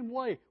the same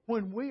way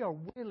when we are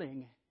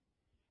willing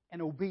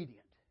and obedient.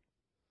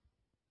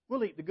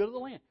 We'll eat the good of the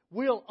land.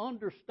 We'll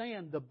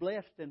understand the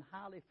blessed and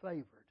highly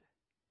favored.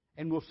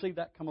 And we'll see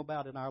that come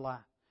about in our life.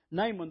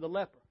 Naaman the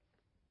leper.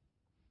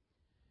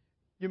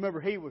 You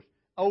remember he was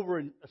over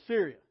in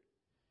Assyria.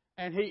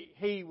 And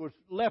he was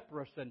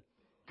leprous and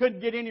couldn't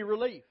get any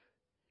relief.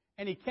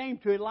 And he came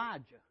to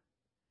Elijah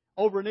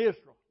over in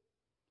Israel.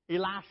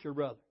 Elisha,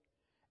 rather.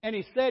 And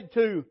he said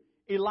to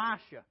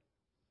Elisha,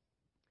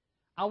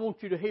 I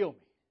want you to heal me.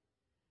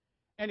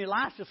 And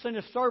Elisha sent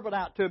his servant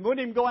out to him.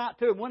 Wouldn't even go out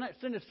to him.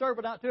 Sent his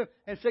servant out to him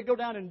and said, go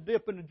down and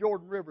dip in the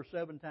Jordan River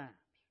 7 times.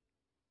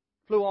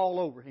 Flew all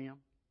over him.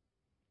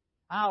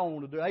 I don't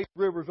want to do 8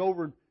 rivers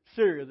over in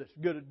Syria that's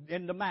good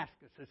in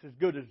Damascus. That's as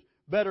good as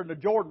better than the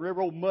Jordan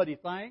River, old muddy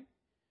thing.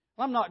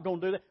 Well, I'm not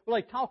going to do that. Well,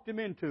 they talked him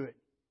into it.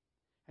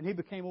 And he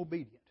became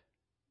obedient.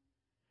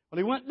 Well,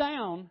 he went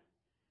down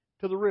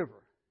to the river.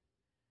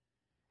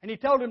 And he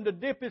told him to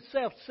dip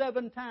himself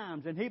 7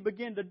 times. And he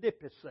began to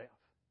dip himself.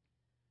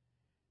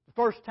 The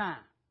first time.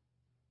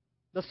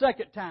 The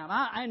second time.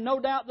 And no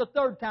doubt the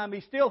third time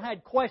he still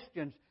had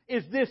questions.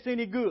 Is this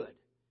any good?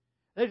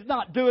 It's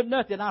not doing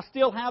nothing. I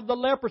still have the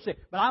leprosy.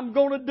 But I'm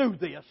going to do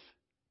this.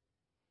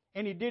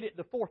 And he did it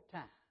the 4th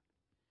time.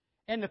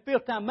 And the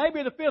 5th time.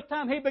 Maybe the 5th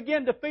time he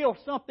began to feel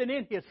something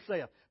in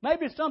himself.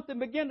 Maybe something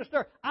began to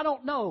stir. I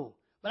don't know.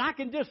 But I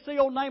can just see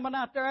old Naaman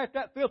out there after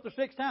that 5th or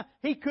 6th time.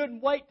 He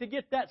couldn't wait to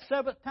get that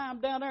 7th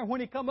time down there. And when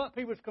he come up,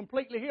 he was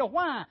completely healed.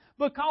 Why?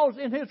 Because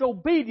in his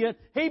obedience,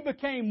 he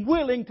became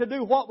willing to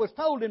do what was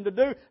told him to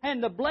do.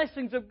 And the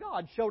blessings of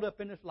God showed up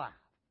in his life.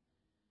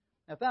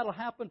 If that'll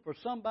happen for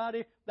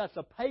somebody that's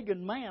a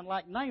pagan man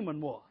like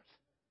Naaman was.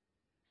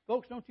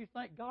 Folks, don't you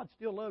think God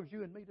still loves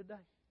you and me today?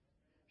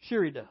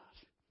 Sure He does.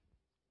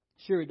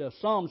 Sure He does.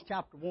 Psalms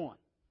chapter 1,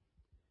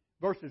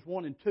 verses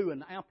 1 and 2 in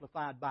the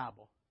Amplified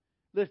Bible.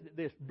 Listen to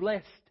this.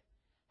 Blessed,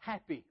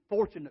 happy,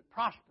 fortunate,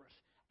 prosperous,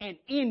 and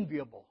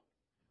enviable.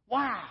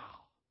 Wow.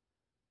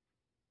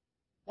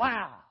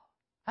 Wow.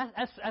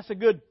 That's a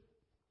good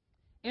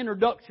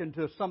introduction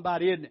to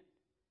somebody, isn't it?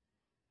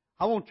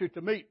 I want you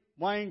to meet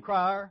Wayne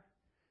Cryer.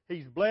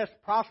 He's blessed,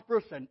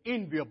 prosperous, and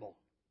enviable.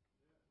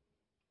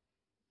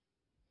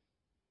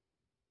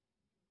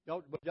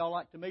 Would y'all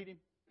like to meet him?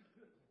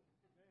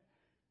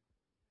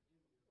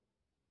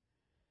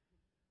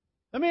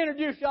 Let me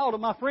introduce y'all to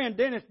my friend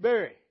Dennis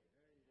Berry.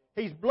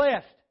 He's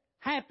blessed,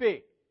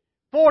 happy,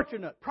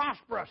 fortunate,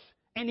 prosperous,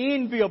 and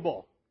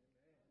enviable.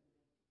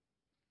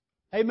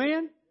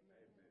 Amen?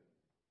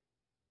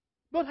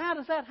 But how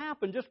does that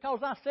happen? Just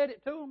because I said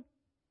it to him?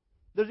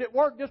 Does it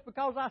work just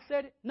because I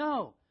said it?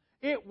 No.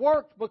 It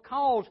works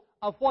because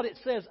of what it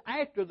says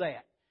after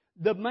that.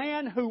 The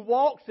man who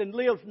walks and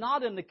lives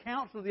not in the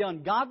counsel of the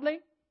ungodly,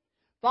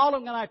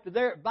 following after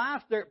their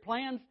advice, their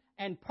plans,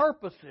 and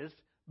purposes,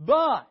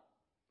 but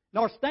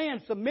nor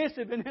stands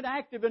submissive and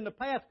inactive in the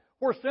path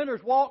where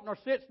sinners walk, nor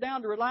sits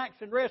down to relax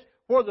and rest,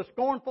 where the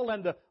scornful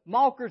and the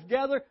mockers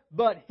gather,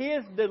 but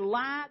his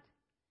delight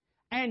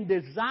and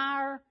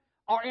desire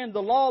are in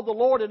the law of the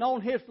Lord, and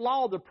on His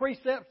law, the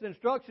precepts, the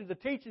instructions, the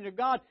teaching of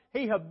God,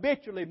 he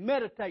habitually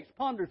meditates,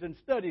 ponders, and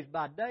studies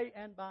by day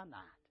and by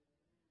night.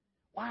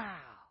 Wow.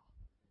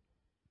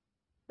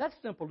 That's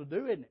simple to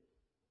do, isn't it?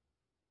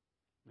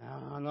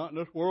 No, not in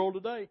this world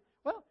today.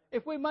 Well,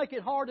 if we make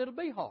it hard, it'll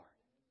be hard.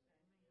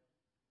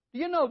 Do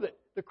you know that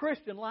the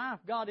Christian life,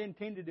 God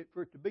intended it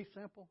for it to be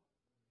simple?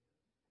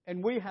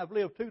 And we have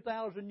lived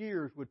 2,000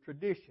 years with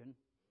tradition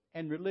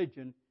and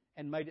religion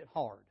and made it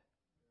hard.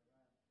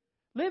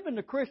 Living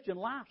the Christian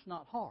life's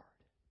not hard.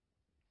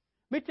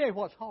 Let me tell you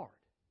what's hard.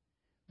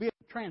 Being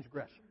a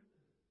transgressor.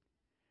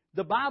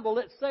 The Bible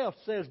itself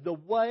says the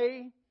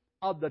way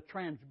of the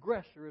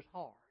transgressor is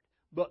hard,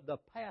 but the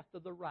path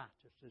of the righteous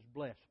is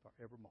blessed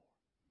forevermore.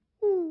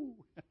 Woo.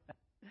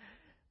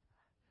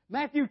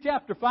 Matthew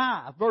chapter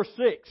 5, verse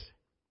 6.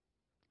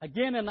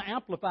 Again in the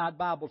Amplified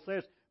Bible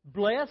says,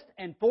 blessed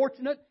and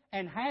fortunate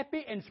and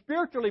happy and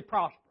spiritually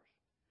prosperous.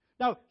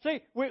 Now, see,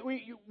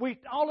 we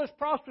all this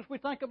prosperous, we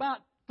think about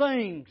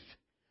things.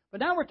 But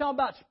now we're talking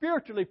about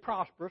spiritually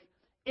prosperous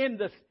in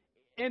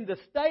the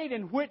state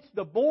in which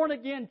the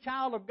born-again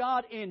child of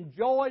God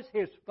enjoys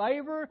His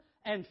favor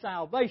and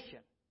salvation.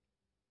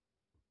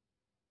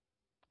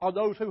 Are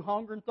those who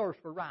hunger and thirst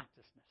for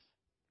righteousness,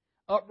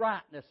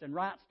 uprightness, and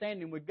right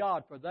standing with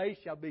God, for they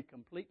shall be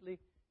completely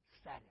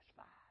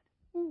satisfied.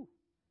 Woo.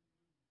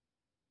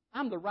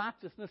 I'm the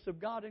righteousness of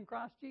God in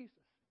Christ Jesus.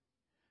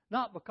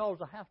 Not because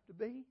I have to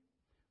be,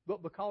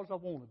 but because I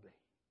want to be.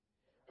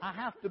 I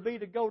have to be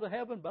to go to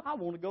heaven, but I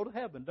want to go to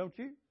heaven, don't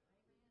you?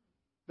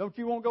 Don't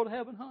you want to go to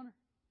heaven, Hunter?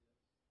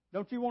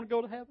 Don't you want to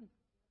go to heaven?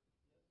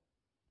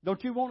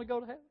 Don't you want to go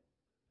to heaven?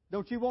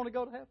 Don't you want to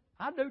go to heaven?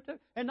 I do too.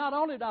 And not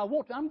only do I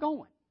want to, I'm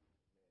going.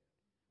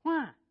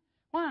 Why?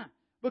 Why?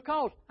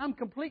 Because I'm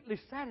completely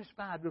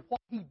satisfied with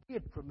what He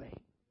did for me.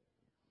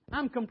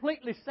 I'm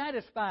completely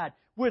satisfied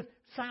with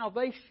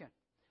salvation.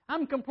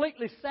 I'm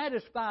completely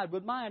satisfied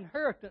with my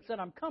inheritance that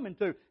I'm coming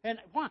to. And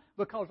why?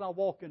 Because I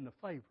walk in the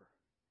favor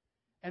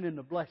and in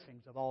the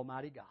blessings of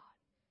Almighty God.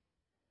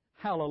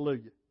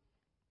 Hallelujah.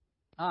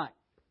 All right.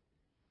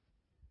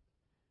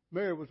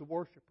 Mary was a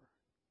worshiper.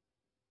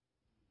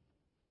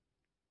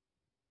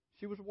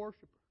 She was a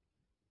worshiper.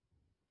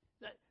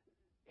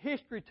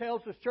 History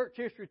tells us, church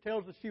history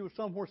tells us she was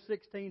somewhere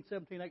 16,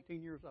 17,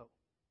 18 years old.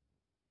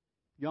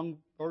 Young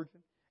virgin.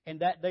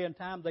 And that day and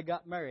time they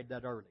got married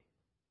that early.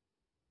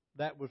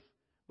 That was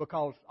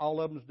because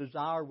all of them's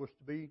desire was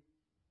to be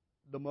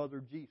the mother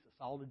of Jesus.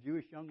 All the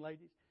Jewish young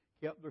ladies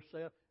kept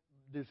their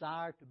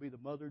desire to be the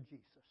mother of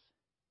Jesus.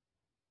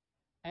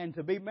 And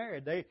to be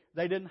married. They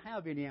didn't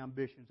have any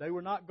ambitions. They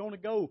were not going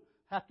to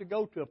have to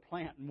go to a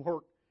plant and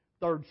work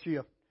third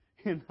shift,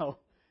 and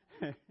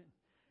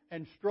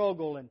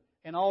struggle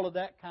and all of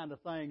that kind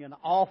of thing in an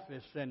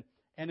office and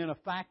in a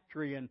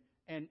factory and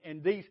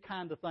these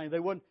kind of things.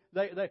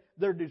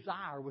 Their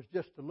desire was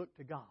just to look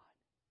to God.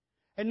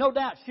 And no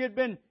doubt she had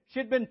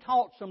been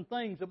taught some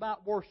things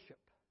about worship.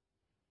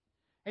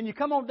 And you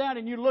come on down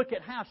and you look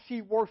at how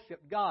she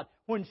worshiped God.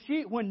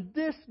 When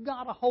this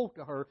got a hold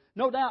of her,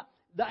 no doubt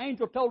the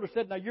angel told her,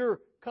 said, now your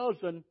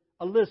cousin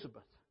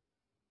Elizabeth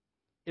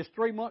is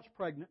 3 months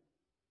pregnant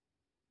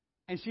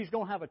and she's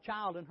going to have a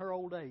child in her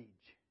old age.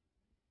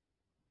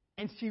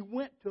 And she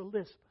went to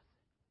Elizabeth.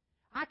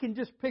 I can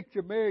just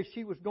picture Mary.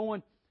 She was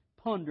going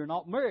pondering.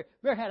 Mary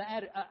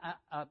had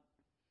a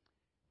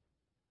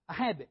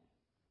habit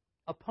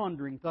of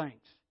pondering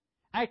things.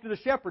 After the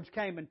shepherds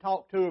came and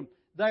talked to him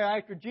there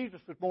after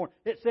Jesus was born,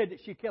 it said that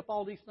she kept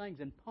all these things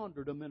and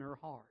pondered them in her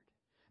heart.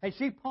 And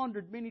she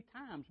pondered many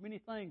times, many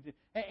things.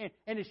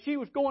 And as she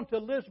was going to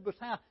Elizabeth's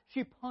house,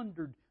 she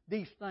pondered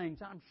these things,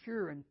 I'm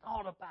sure, and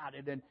thought about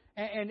it.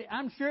 And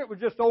I'm sure it was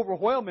just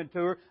overwhelming to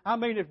her. I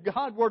mean, if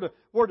God were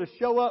to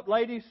show up,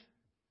 ladies,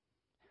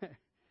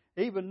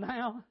 even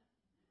now,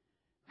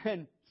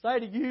 and say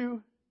to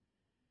you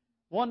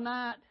one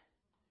night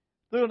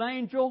through an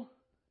angel,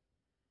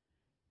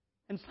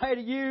 and say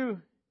to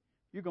you,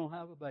 you're going to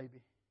have a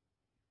baby.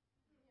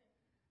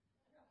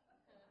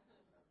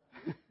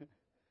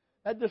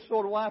 That'd just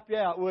sort of wipe you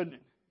out, wouldn't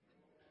it?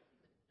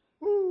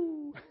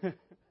 Woo!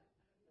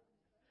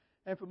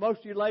 And for most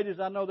of you ladies,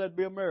 I know that'd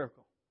be a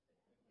miracle.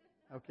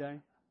 Okay?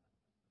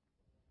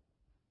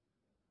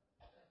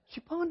 She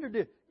pondered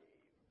it,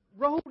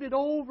 wrote it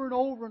over and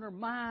over in her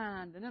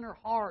mind and in her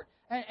heart,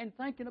 and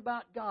thinking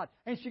about God.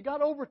 And she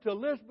got over to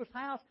Elizabeth's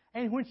house,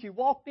 and when she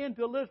walked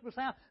into Elizabeth's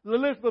house,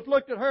 Elizabeth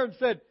looked at her and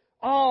said,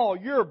 oh,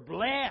 you're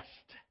blessed.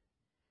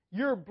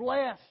 You're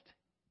blessed.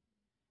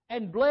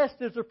 And blessed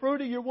is the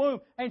fruit of your womb.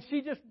 And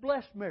she just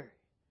blessed Mary.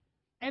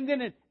 And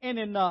then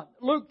in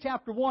Luke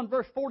chapter 1,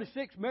 verse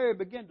 46, Mary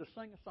began to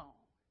sing a song.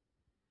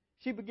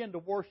 She began to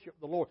worship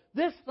the Lord.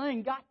 This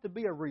thing got to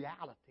be a reality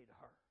to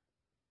her.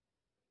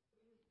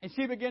 And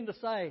she began to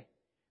say,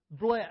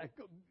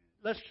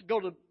 let's go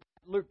to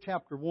Luke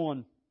chapter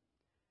 1,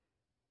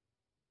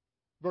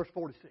 verse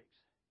 46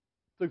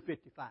 through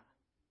 55.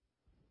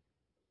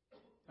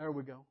 There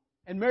we go.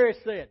 And Mary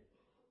said,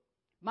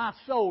 my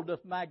soul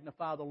doth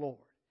magnify the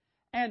Lord,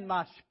 and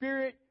my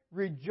spirit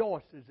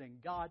rejoices in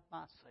God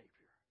my Savior.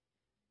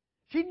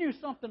 She knew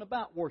something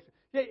about worship.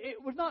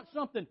 It was not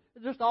something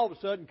that just all of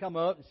a sudden come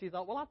up and she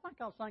thought, well, I think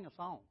I'll sing a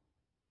song.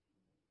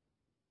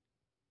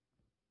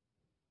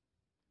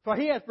 For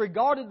he hath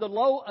regarded the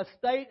low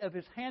estate of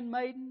his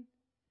handmaiden.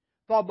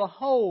 For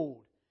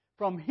behold,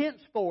 from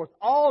henceforth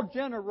all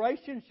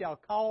generations shall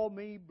call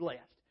me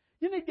blessed.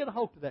 You need to get a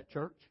hold of that,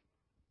 church.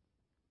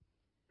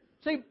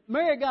 See,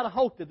 Mary got a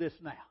hold of this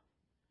now.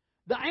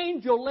 The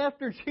angel left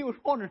her and she was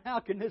wondering, how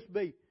can this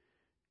be?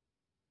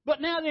 But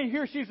now then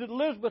here she's at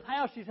Elizabeth's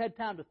house. She's had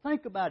time to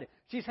think about it.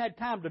 She's had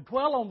time to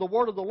dwell on the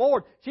word of the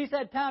Lord. She's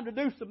had time to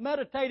do some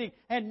meditating.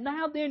 And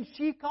now then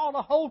she caught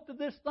a hold of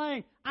this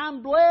thing.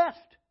 I'm blessed.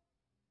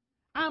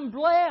 I'm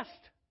blessed.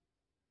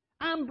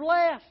 I'm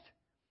blessed.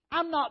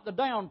 I'm not the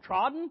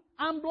downtrodden.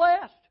 I'm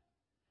blessed.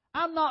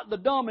 I'm not the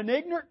dumb and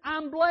ignorant.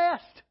 I'm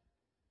blessed.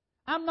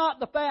 I'm not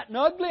the fat and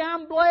ugly.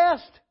 I'm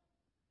blessed.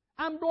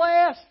 I'm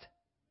blessed.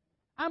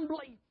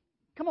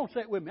 Come on, say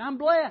it with me. I'm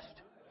blessed.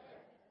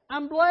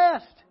 I'm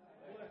blessed.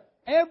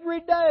 Every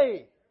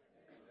day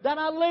that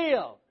I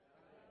live,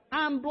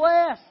 I'm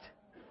blessed.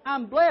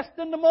 I'm blessed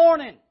in the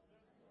morning.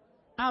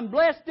 I'm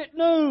blessed at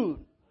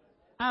noon.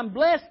 I'm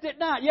blessed at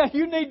night. Yeah,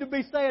 you need to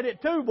be saying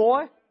it too,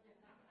 boy.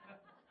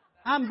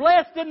 I'm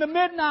blessed in the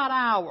midnight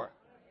hour.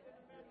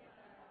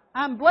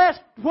 I'm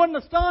blessed when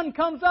the sun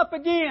comes up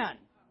again.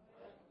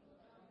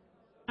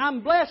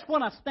 I'm blessed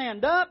when I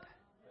stand up.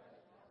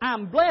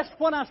 I'm blessed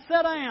when I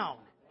sit down.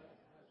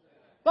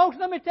 Folks,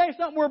 let me tell you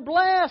something. We're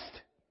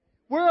blessed.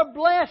 We're a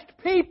blessed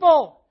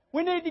people.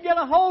 We need to get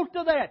a hold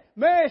of that.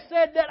 Mary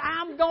said that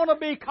I'm going to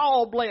be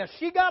called blessed.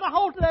 She got a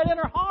hold of that in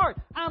her heart.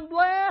 I'm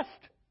blessed.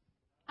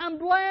 I'm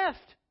blessed.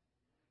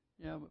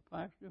 Yeah, but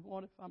Pastor,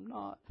 what if I'm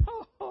not?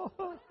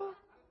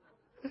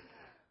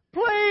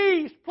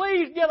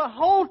 Please get a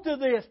hold of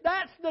this.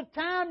 That's the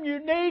time you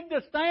need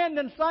to stand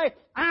and say,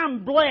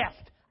 I'm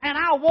blessed. And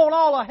I want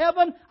all of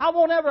heaven. I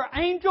want every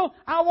angel.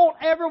 I want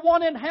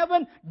everyone in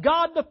heaven.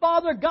 God the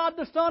Father, God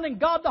the Son, and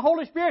God the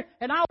Holy Spirit.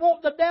 And I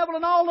want the devil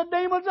and all the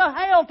demons of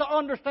hell to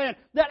understand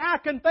that I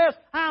confess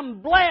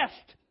I'm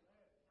blessed.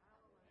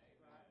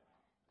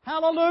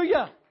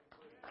 Hallelujah.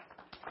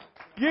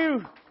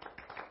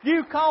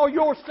 You call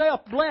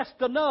yourself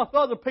blessed enough,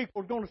 other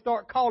people are going to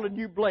start calling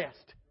you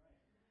blessed.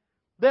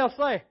 They'll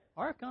say,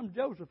 here comes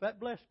Joseph, that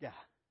blessed guy.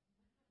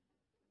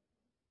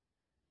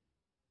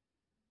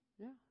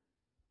 Yeah.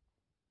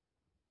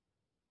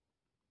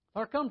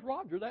 Here comes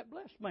Roger, that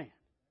blessed man.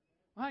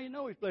 How you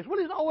know he's blessed? Well,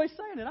 he's always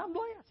saying it. I'm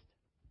blessed.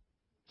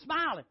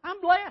 Smiling. I'm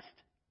blessed.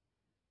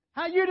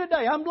 How you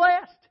today? I'm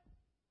blessed.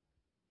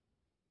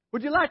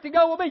 Would you like to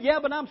go with me? Yeah,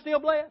 but I'm still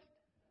blessed.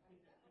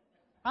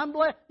 I'm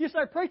blessed. You say,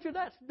 preacher,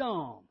 that's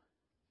dumb.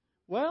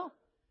 Well,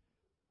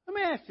 let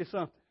me ask you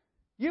something.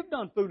 You've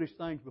done foolish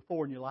things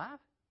before in your life,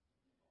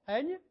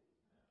 hadn't you?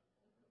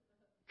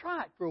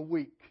 Try it for a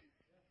week.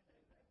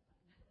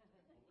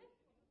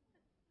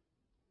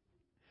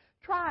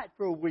 Try it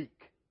for a week.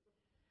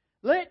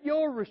 Let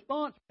your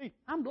response be,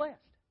 I'm blessed.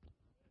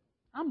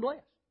 I'm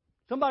blessed.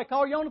 Somebody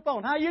call you on the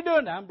phone. How you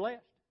doing? I'm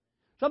blessed.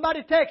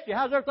 Somebody text you.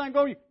 How's everything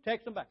going?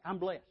 Text them back. I'm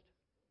blessed.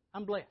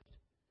 I'm blessed.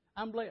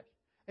 I'm blessed.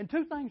 And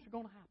two things are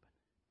going to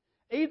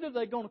happen. Either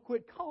they're going to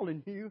quit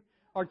calling you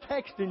or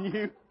texting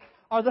you,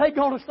 or they're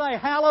going to say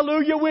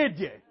hallelujah with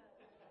you.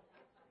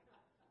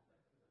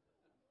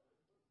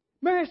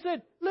 Mary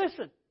said,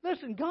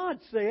 listen, God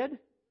said,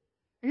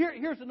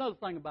 here's another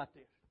thing about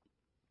this.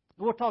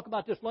 We'll talk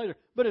about this later.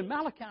 But in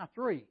Malachi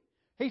 3,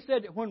 He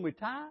said that when we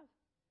tithe,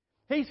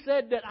 He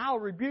said that I'll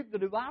rebuke the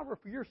devourer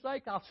for your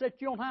sake. I'll set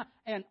you on high,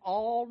 and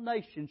all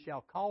nations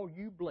shall call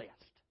you blessed.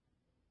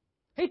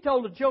 He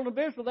told the children of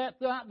Israel that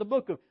throughout the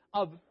book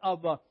of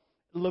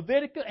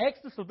Leviticus,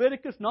 Exodus,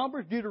 Leviticus,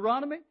 Numbers,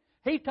 Deuteronomy.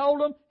 He told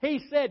them, He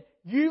said,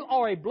 you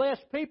are a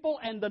blessed people,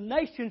 and the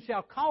nations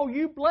shall call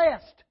you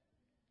blessed.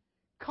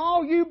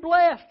 Call you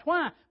blessed.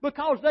 Why?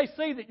 Because they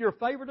see that you're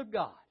favored of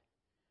God.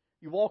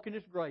 You walk in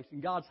His grace,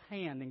 and God's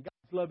hand and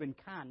God's loving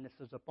kindness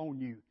is upon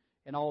you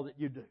in all that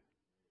you do.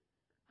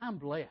 I'm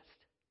blessed.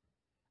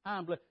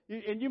 I'm blessed.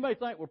 And you may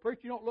think, well,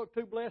 preacher, you don't look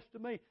too blessed to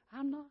me.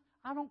 I'm not.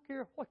 I don't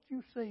care what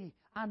you see.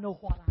 I know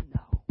what I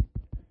know.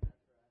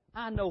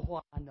 I know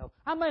what I know.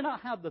 I may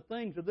not have the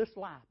things of this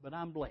life, but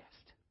I'm blessed.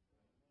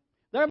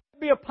 There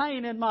may be a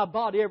pain in my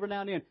body every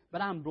now and then,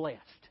 but I'm blessed.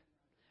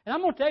 And I'm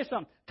going to tell you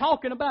something.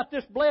 Talking about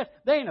this blessed,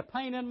 there ain't a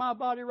pain in my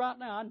body right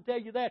now. I can tell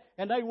you that.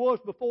 And they was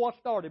before I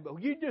started.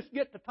 But you just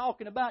get to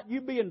talking about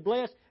you being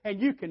blessed, and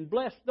you can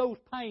bless those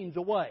pains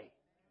away.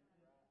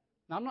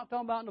 Now, I'm not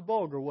talking about in a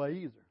vulgar way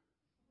either.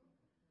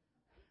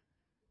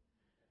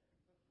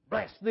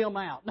 Bless them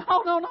out.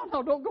 No.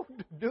 Don't go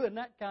doing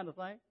that kind of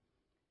thing.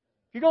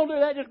 If you're going to do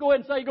that, just go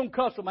ahead and say you're going to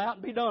cuss them out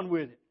and be done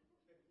with it.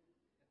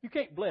 You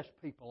can't bless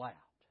people out.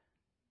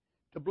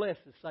 To bless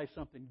is say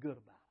something good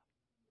about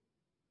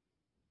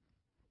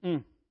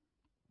them.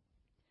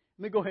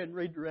 Let me go ahead and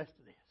read the rest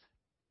of this.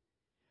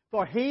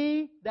 For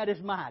He that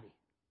is mighty.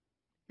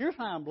 Here's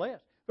how I'm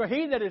blessed. For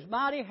He that is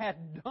mighty hath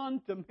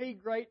done to me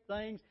great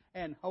things,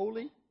 and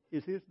holy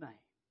is His name.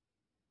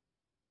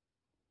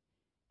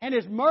 And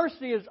His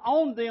mercy is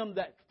on them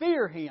that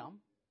fear Him,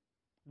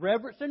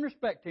 reverence and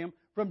respect Him,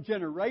 from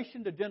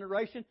generation to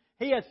generation.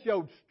 He has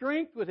showed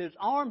strength with His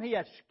arm. He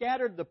has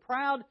scattered the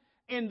proud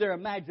in the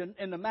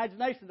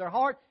imagination of their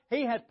heart.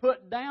 He has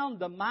put down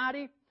the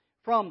mighty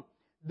from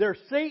their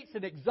seats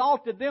and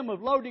exalted them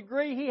of low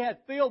degree. He hath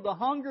filled the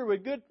hungry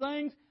with good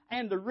things,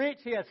 and the rich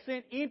He hath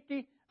sent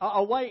empty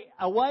away,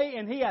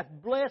 and He hath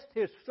blessed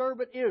His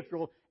servant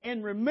Israel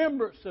in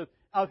remembrance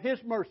of His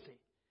mercy,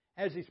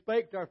 as He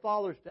spake to our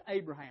fathers, to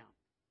Abraham,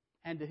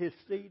 and to his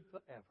seed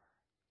forever.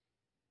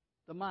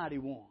 The mighty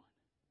one.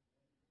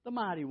 The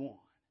mighty one.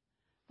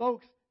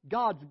 Folks,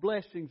 God's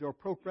blessings are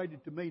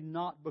appropriated to me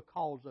not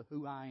because of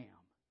who I am,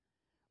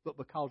 but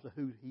because of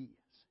who He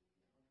is.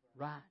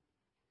 Right?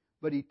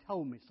 But He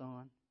told me,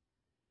 son,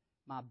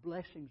 my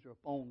blessings are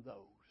upon those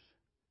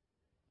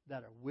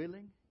that are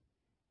willing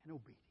and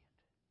obedient.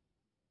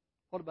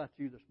 What about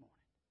you this morning?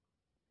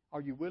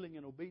 Are you willing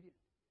and obedient?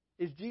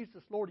 Is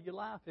Jesus Lord of your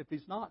life? If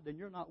He's not, then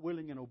you're not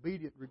willing and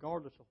obedient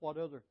regardless of what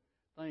other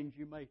things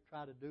you may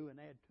try to do and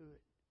add to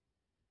it.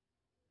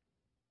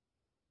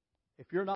 If you're not